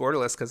some of these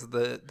borderless, because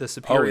the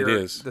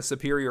superior the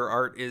superior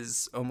art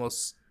is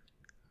almost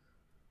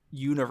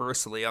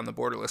universally on the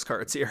borderless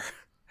cards here.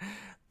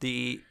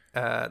 They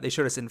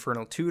showed us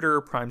Infernal Tutor,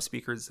 Prime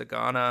Speaker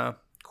Zagana,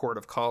 Court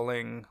of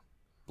Calling,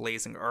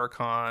 Blazing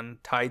Archon,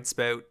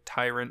 Tidespout,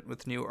 Tyrant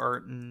with new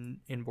art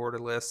in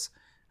borderless.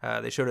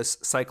 They showed us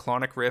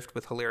Cyclonic Rift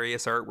with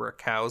hilarious art where a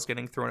cow's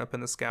getting thrown up in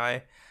the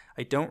sky.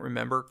 I don't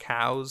remember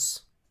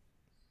cows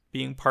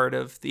being part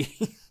of the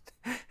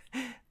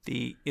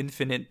the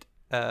infinite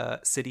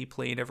city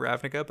plane of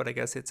Ravnica, but I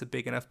guess it's a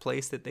big enough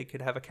place that they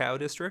could have a cow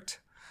district.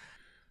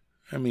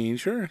 I mean,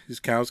 sure. These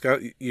cows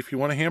if you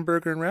want a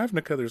hamburger in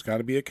Ravnica, there's got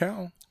to be a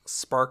cow.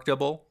 Spark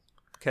Double,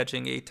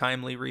 catching a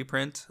timely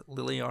reprint.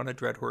 Liliana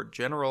Dreadhorde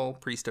General,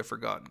 Priest of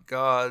Forgotten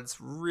Gods,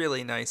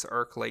 really nice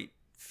Arclight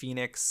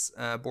Phoenix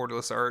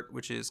borderless art,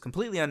 which is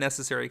completely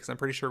unnecessary because I'm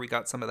pretty sure we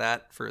got some of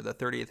that for the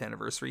 30th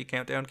anniversary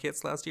countdown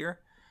kits last year.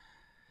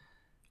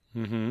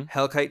 Mm-hmm.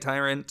 Hellkite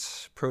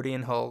Tyrant,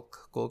 Protean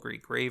Hulk,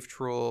 Golgari Grave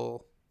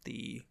Troll.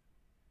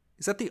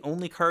 Is that the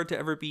only card to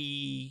ever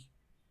be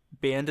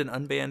banned and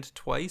unbanned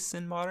twice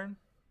in Modern?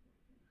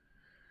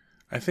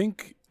 I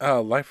think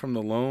Life from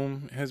the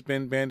Loam has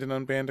been banned and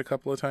unbanned a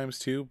couple of times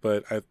too,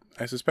 but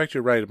I suspect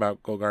you're right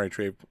about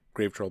Golgari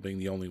Grave Troll being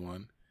the only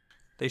one.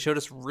 They showed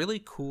us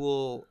really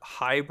cool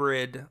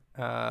hybrid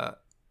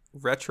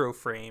retro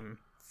frame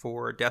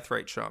for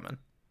Deathrite Shaman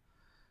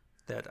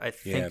that I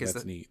think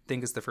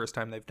is the first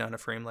time they've done a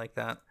frame like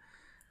that.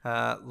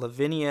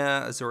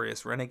 Lavinia,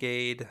 Azorius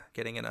Renegade,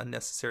 getting an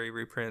unnecessary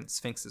reprint.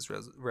 Sphinx's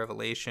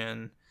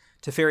Revelation.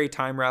 Teferi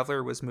Time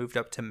Raveler was moved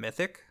up to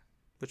Mythic,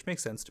 which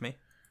makes sense to me.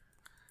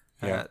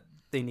 Yeah.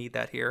 They need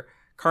that here.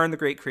 Karn the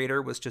Great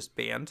Creator was just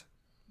banned.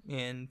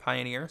 in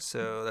Pioneer,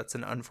 so that's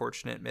an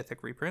unfortunate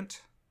Mythic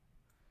reprint.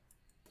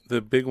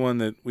 The big one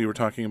that we were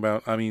talking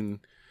about,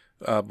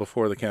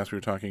 before the cast we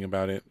were talking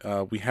about it,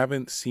 we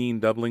haven't seen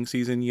Doubling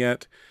Season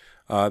yet.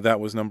 That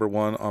was number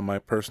one on my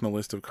personal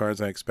list of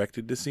cards I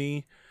expected to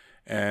see.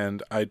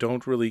 And I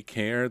don't really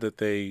care that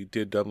they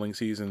did Doubling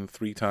Season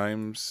 4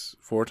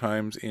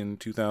 times in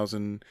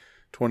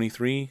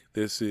 2023.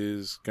 This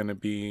is going to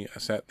be a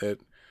set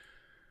that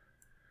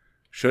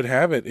should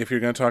have it. If you're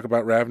going to talk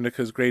about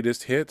Ravnica's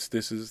greatest hits,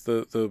 this is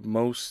the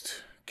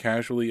most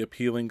casually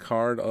appealing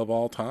card of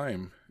all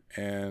time.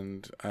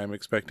 And I'm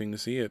expecting to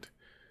see it.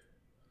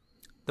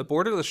 The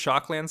borderless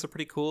shocklands are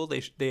pretty cool.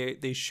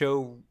 They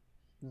show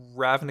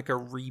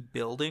Ravnica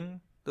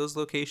rebuilding those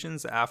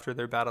locations after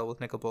their battle with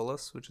Nicol,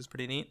 which is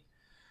pretty neat.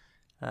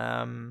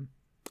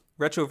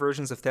 Retro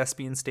versions of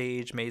Thespian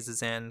Stage,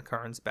 Maze's End,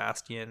 Karn's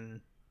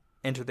Bastion,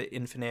 Enter the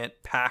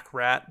Infinite, Pack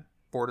Rat,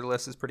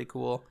 borderless is pretty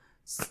cool.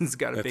 It's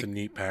got That's a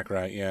neat pack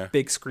rat, yeah.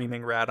 Big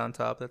screaming rat on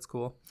top. That's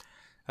cool.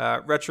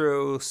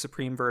 Retro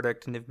Supreme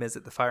Verdict, Niv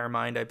Mizzet the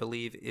Firemind, I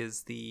believe,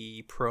 is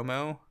the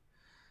promo.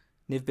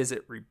 Niv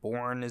Mizzet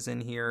Reborn is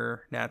in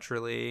here,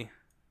 naturally.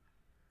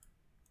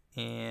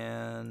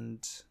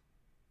 And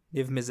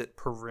Niv Mizzet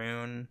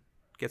Perun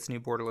gets new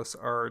borderless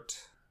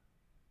art.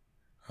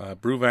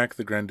 Bruvac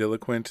the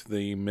Grandiloquent,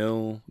 the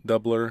mill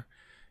doubler,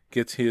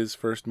 gets his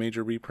first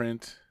major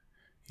reprint.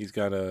 He's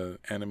got a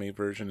anime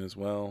version as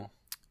well.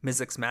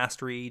 Mizzet's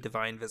Mastery,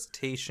 Divine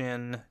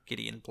Visitation,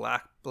 Gideon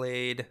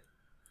Blackblade,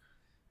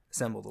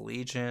 Assemble the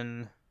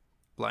Legion,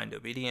 Blind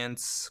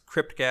Obedience,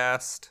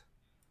 Cryptghast,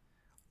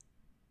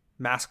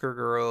 Masker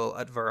Girl,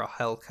 Udvara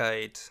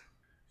Hellkite.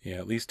 Yeah,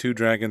 at least 2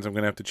 dragons I'm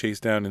going to have to chase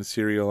down and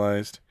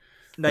serialized.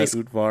 Nice.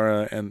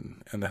 Udvara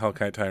and the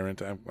Hellkite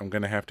Tyrant. I'm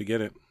going to have to get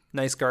it.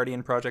 Nice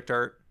Guardian project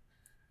art.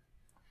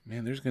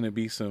 Man, there's going to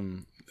be a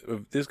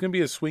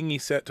swingy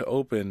set to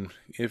open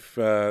if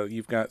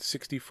you've got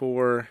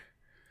 64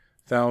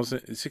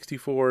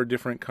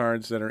 different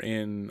cards that are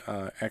in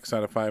X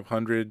out of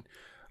 500.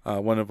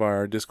 One of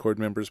our Discord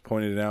members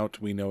pointed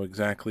out we know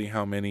exactly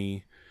how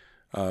many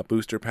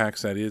booster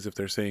packs that is if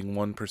they're saying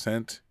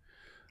 1%.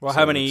 Well,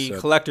 how many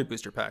collector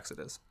booster packs it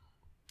is.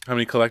 How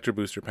many collector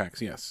booster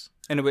packs, yes.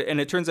 And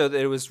it turns out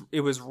that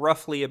it was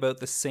roughly about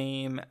the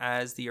same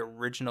as the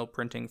original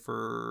printing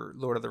for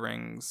Lord of the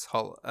Rings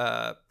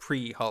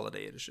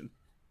pre-holiday edition.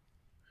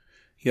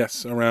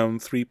 Yes,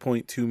 around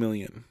 3.2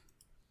 million.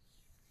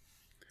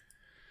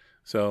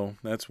 So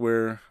that's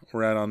where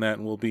we're at on that.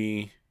 And we'll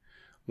be,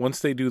 once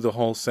they do the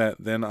whole set,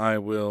 then I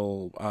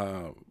will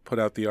put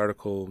out the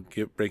article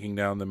breaking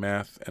down the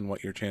math and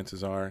what your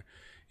chances are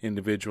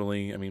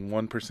individually. I mean,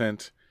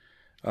 1%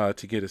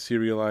 to get a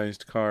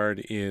serialized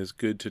card is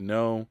good to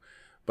know,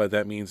 but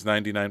that means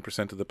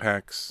 99% of the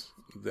packs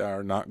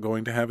are not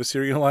going to have a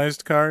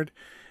serialized card,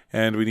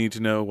 and we need to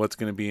know what's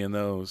going to be in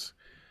those.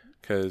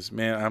 Because,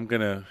 man, I'm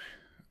going to,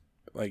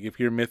 like, if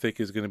your mythic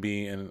is going to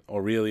be an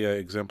Aurelia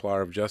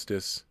Exemplar of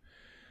Justice,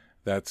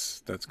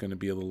 that's going to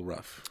be a little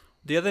rough.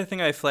 The other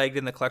thing I flagged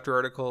in the collector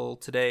article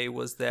today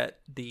was that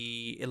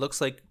it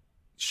looks like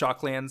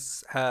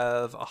Shocklands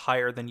have a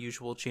higher than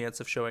usual chance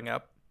of showing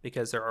up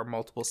because there are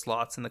multiple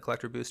slots in the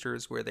collector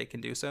boosters where they can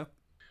do so.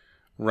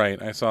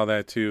 Right, I saw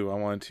that too. I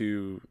wanted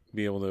to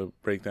be able to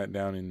break that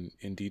down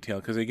in detail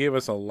because they gave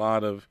us a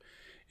lot of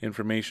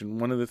information.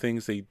 One of the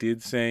things they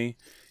did say,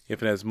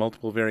 if it has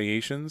multiple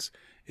variations,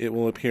 it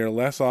will appear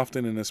less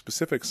often in a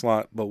specific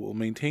slot, but will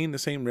maintain the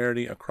same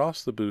rarity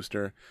across the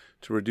booster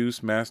to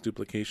reduce mass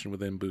duplication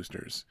within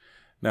boosters.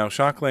 Now,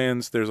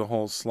 Shocklands, there's a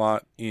whole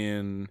slot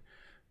in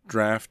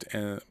draft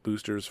and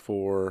boosters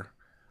for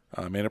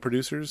mana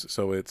producers.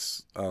 So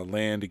it's a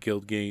land, a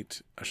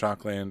Guildgate, a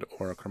Shockland,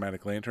 or a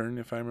Chromatic Lantern,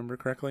 if I remember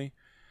correctly.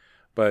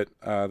 But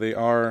they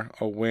are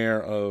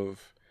aware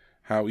of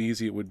how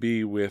easy it would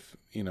be with,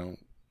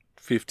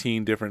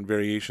 15 different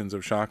variations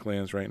of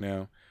Shocklands right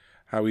now.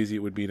 How easy it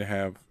would be to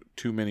have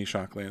too many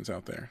Shocklands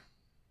out there.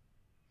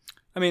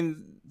 I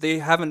mean, they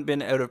haven't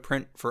been out of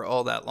print for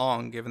all that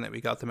long, given that we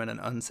got them in an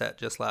unset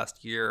just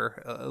last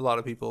year. A lot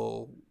of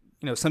people,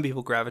 some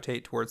people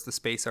gravitate towards the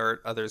space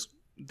art, others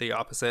the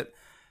opposite.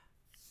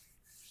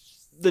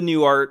 The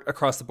new art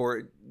across the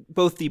board,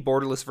 both the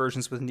borderless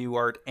versions with new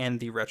art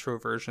and the retro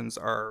versions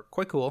are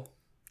quite cool,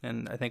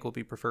 and I think will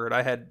be preferred.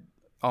 I had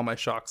all my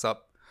Shocks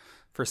up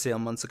for sale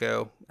months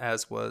ago,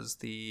 as was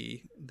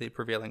the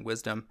Prevailing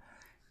Wisdom,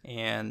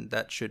 and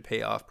that should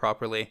pay off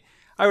properly.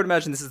 I would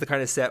imagine this is the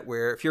kind of set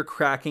where if you're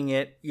cracking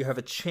it, you have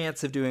a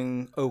chance of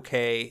doing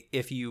okay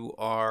if you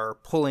are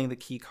pulling the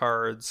key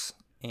cards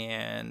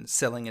and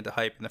selling into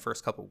hype in the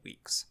first couple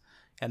weeks.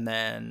 And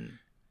then,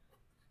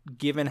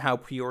 given how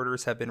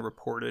pre-orders have been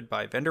reported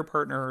by vendor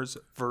partners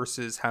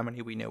versus how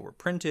many we know were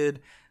printed,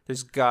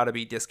 there's got to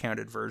be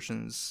discounted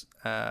versions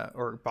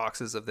or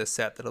boxes of this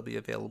set that'll be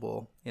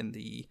available in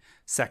the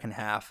second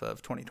half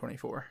of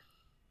 2024.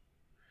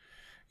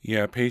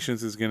 Yeah,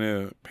 patience is going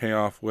to pay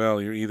off well.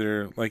 You're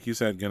either, like you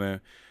said, going to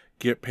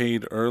get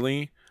paid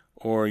early,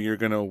 or you're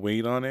going to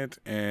wait on it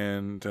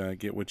and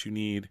get what you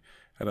need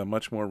at a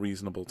much more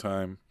reasonable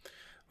time.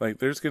 Like,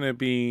 there's going to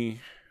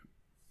be,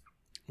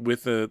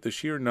 with the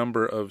sheer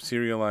number of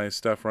serialized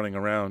stuff running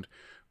around,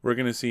 we're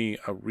going to see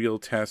a real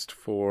test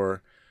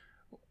for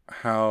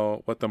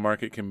what the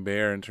market can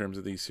bear in terms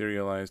of these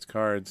serialized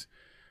cards.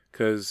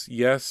 Because,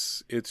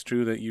 yes, it's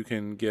true that you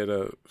can get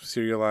a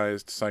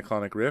serialized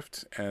Cyclonic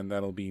Rift, and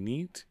that'll be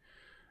neat.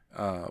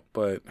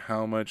 But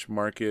how much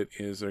market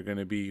is there going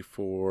to be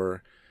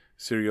for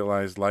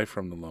serialized Life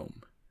from the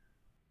Loam?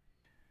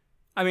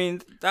 I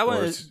mean, that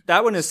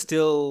one is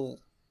still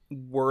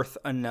worth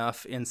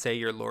enough in, say,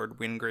 your Lord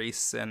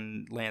Windgrace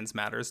and Lands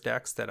Matters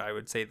decks that I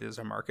would say there's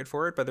a market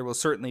for it. But there will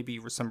certainly be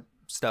some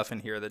stuff in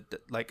here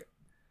that, like,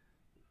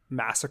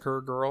 Massacre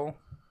Girl,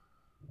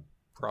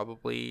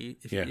 probably,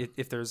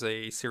 if there's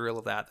a serial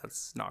of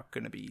that's not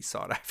going to be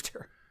sought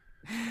after.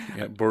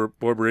 Yeah,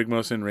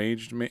 Borborygmos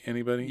Enraged,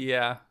 anybody?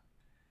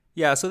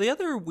 Yeah, so the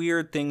other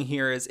weird thing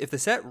here is if the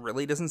set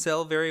really doesn't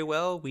sell very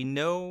well, we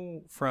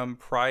know from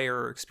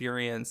prior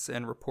experience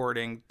and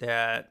reporting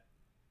that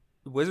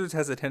Wizards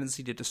has a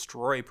tendency to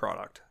destroy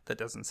product that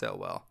doesn't sell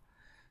well.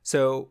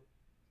 So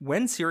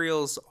when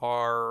serials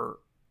are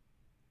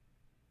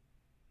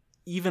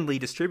evenly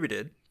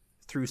distributed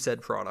through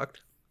said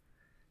product,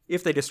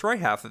 if they destroy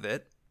half of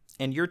it,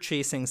 and you're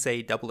chasing,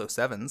 say,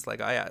 007s,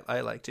 like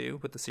I like to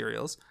with the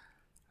serials,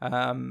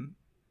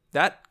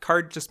 that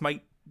card just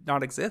might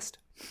not exist.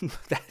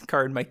 That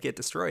card might get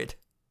destroyed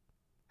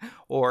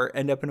or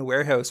end up in a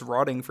warehouse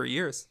rotting for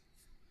years.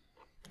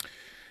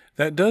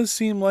 That does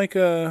seem like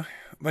a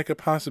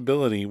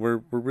possibility.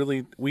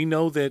 We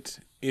know that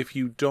if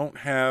you don't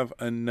have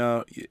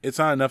enough, it's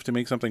not enough to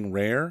make something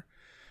rare.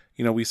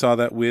 You know, we saw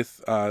that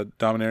with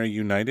Dominaria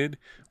United,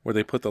 where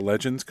they put the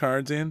Legends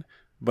cards in,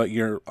 but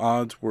your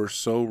odds were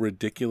so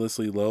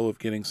ridiculously low of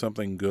getting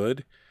something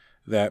good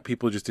that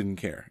people just didn't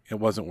care. It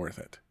wasn't worth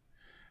it.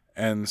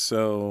 And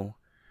so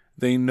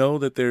they know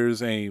that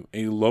there's a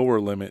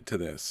lower limit to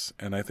this,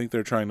 and I think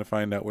they're trying to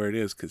find out where it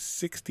is, because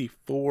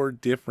 64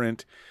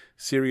 different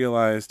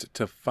serialized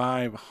to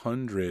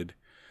 500,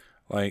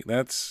 like,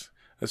 that's,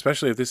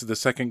 especially if this is the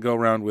second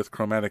go-round with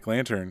Chromatic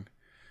Lantern,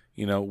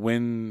 you know,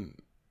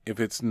 if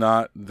it's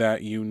not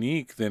that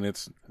unique, then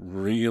it's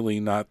really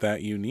not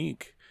that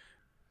unique.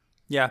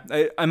 Yeah,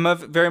 I'm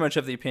very much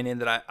of the opinion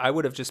that I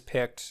would have just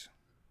picked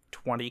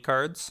 20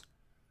 cards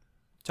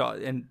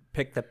and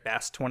pick the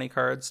best 20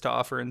 cards to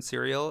offer in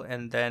serial,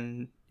 and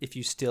then if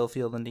you still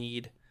feel the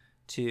need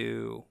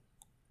to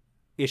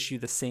issue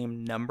the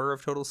same number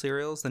of total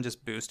serials, then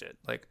just boost it.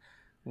 Like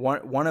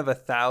one of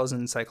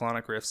 1,000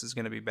 Cyclonic Rifts is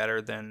going to be better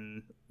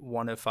than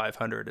one of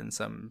 500 in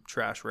some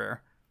trash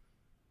rare.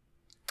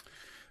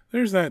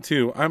 There's that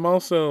too. I'm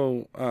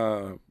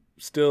also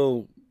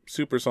still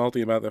super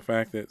salty about the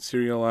fact that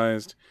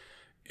serialized,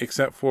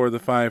 except for the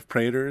 5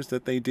 Praetors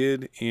that they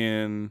did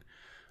in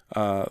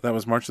that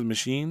was March of the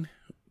Machine,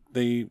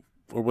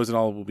 or was it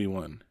all will be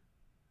one?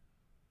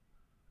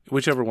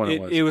 Whichever one it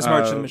was. It was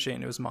March of the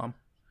Machine. It was Mom.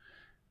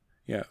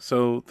 Yeah,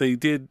 so they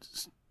did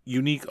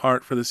unique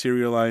art for the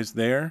serialized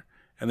there,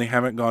 and they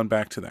haven't gone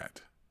back to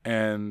that.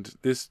 And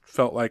this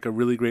felt like a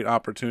really great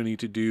opportunity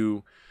to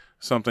do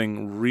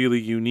something really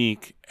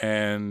unique,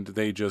 and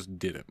they just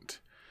didn't.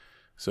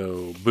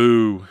 So,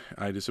 boo,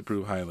 I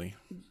disapprove highly.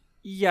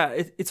 Yeah,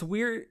 it's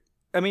weird.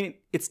 I mean,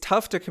 it's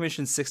tough to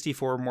commission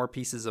 64 more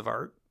pieces of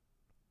art,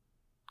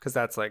 because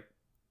that's like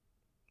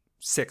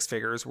 6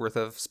 figures worth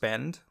of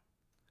spend.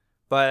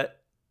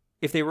 But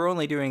if they were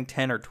only doing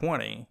 10 or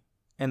 20,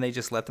 and they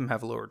just let them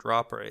have lower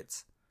drop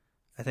rates,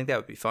 I think that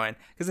would be fine.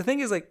 Because the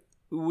thing is, like,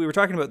 we were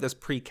talking about this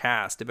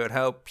pre-cast, about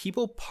how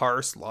people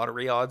parse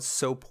lottery odds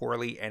so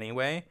poorly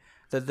anyway,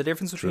 that the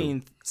difference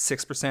between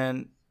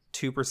 6%,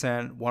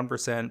 2%, 1%,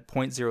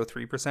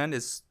 0.03%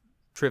 is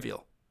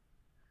trivial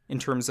in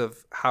terms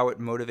of how it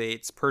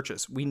motivates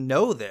purchase. We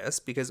know this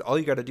because all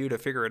you got to do to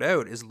figure it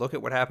out is look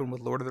at what happened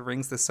with Lord of the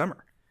Rings this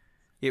summer.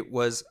 It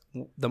was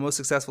the most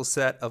successful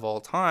set of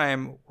all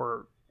time,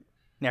 or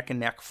neck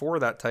and neck for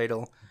that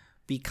title,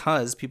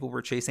 because people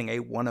were chasing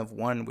a 1 of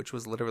 1, which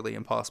was literally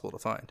impossible to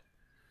find.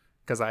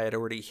 Because I had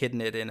already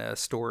hidden it in a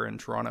store in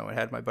Toronto and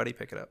had my buddy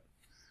pick it up.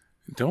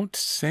 Don't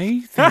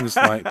say things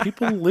like,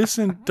 people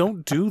listen,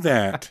 don't do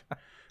that.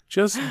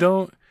 Just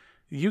don't.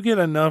 You get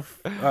enough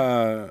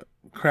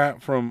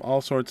crap from all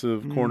sorts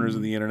of corners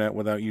of the internet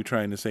without you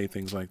trying to say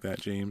things like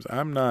that, James.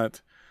 I'm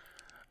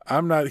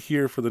not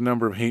here for the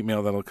number of hate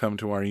mail that'll come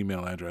to our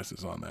email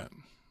addresses on that.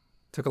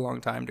 Took a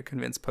long time to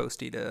convince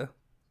Posty to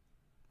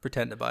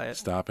pretend to buy it.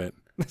 Stop it.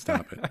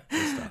 Stop it.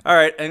 All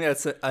right, I think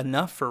that's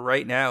enough for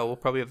right now. We'll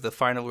probably have the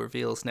final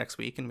reveals next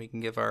week, and we can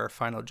give our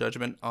final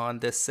judgment on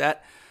this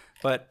set.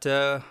 But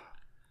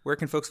where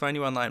can folks find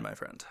you online, my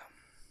friend?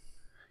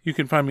 You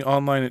can find me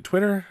online at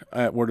Twitter,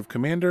 at Word of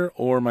Commander,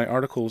 or my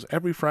articles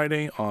every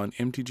Friday on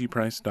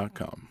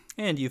mtgprice.com.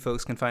 And you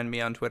folks can find me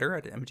on Twitter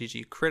at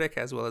MTG Critic,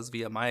 as well as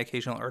via my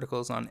occasional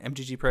articles on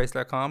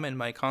MTGprice.com and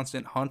my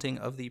constant haunting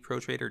of the Pro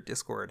Trader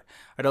Discord.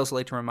 I'd also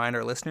like to remind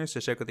our listeners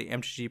to check out the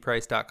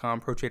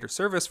MTGprice.com Pro Trader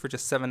service for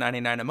just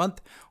 $7.99 a month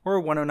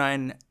or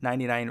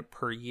 $109.99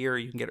 per year.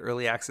 You can get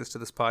early access to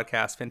this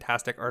podcast,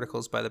 fantastic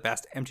articles by the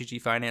best MTG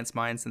finance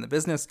minds in the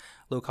business,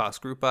 low-cost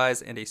group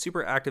buys, and a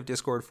super active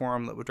Discord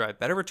forum that will drive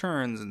better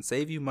returns and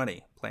save you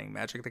money playing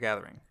Magic the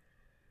Gathering.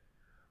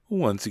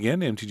 Once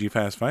again, MTG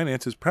Fast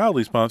Finance is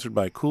proudly sponsored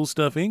by Cool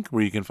Stuff Inc.,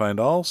 where you can find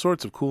all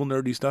sorts of cool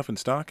nerdy stuff in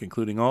stock,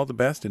 including all the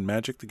best in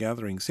Magic the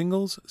Gathering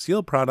singles,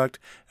 sealed product,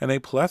 and a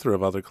plethora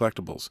of other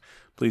collectibles.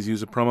 Please use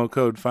the promo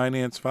code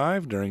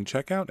FINANCE5 during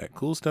checkout at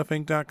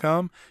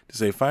CoolStuffInc.com to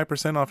save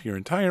 5% off your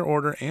entire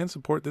order and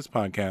support this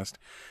podcast.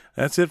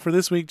 That's it for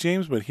this week,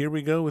 James, but here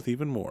we go with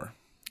even more.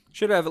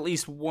 Should have at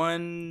least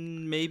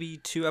one, maybe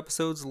 2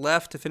 episodes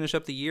left to finish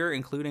up the year,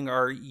 including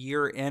our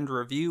year-end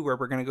review, where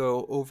we're going to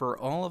go over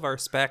all of our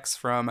specs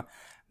from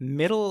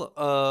middle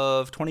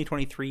of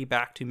 2023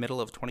 back to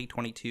middle of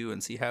 2022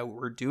 and see how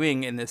we're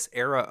doing in this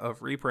era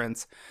of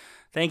reprints.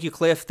 Thank you,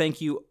 Cliff.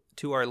 Thank you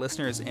to our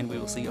listeners, and we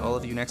will see all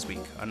of you next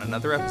week on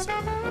another episode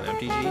of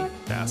MTG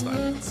Fast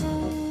Finance.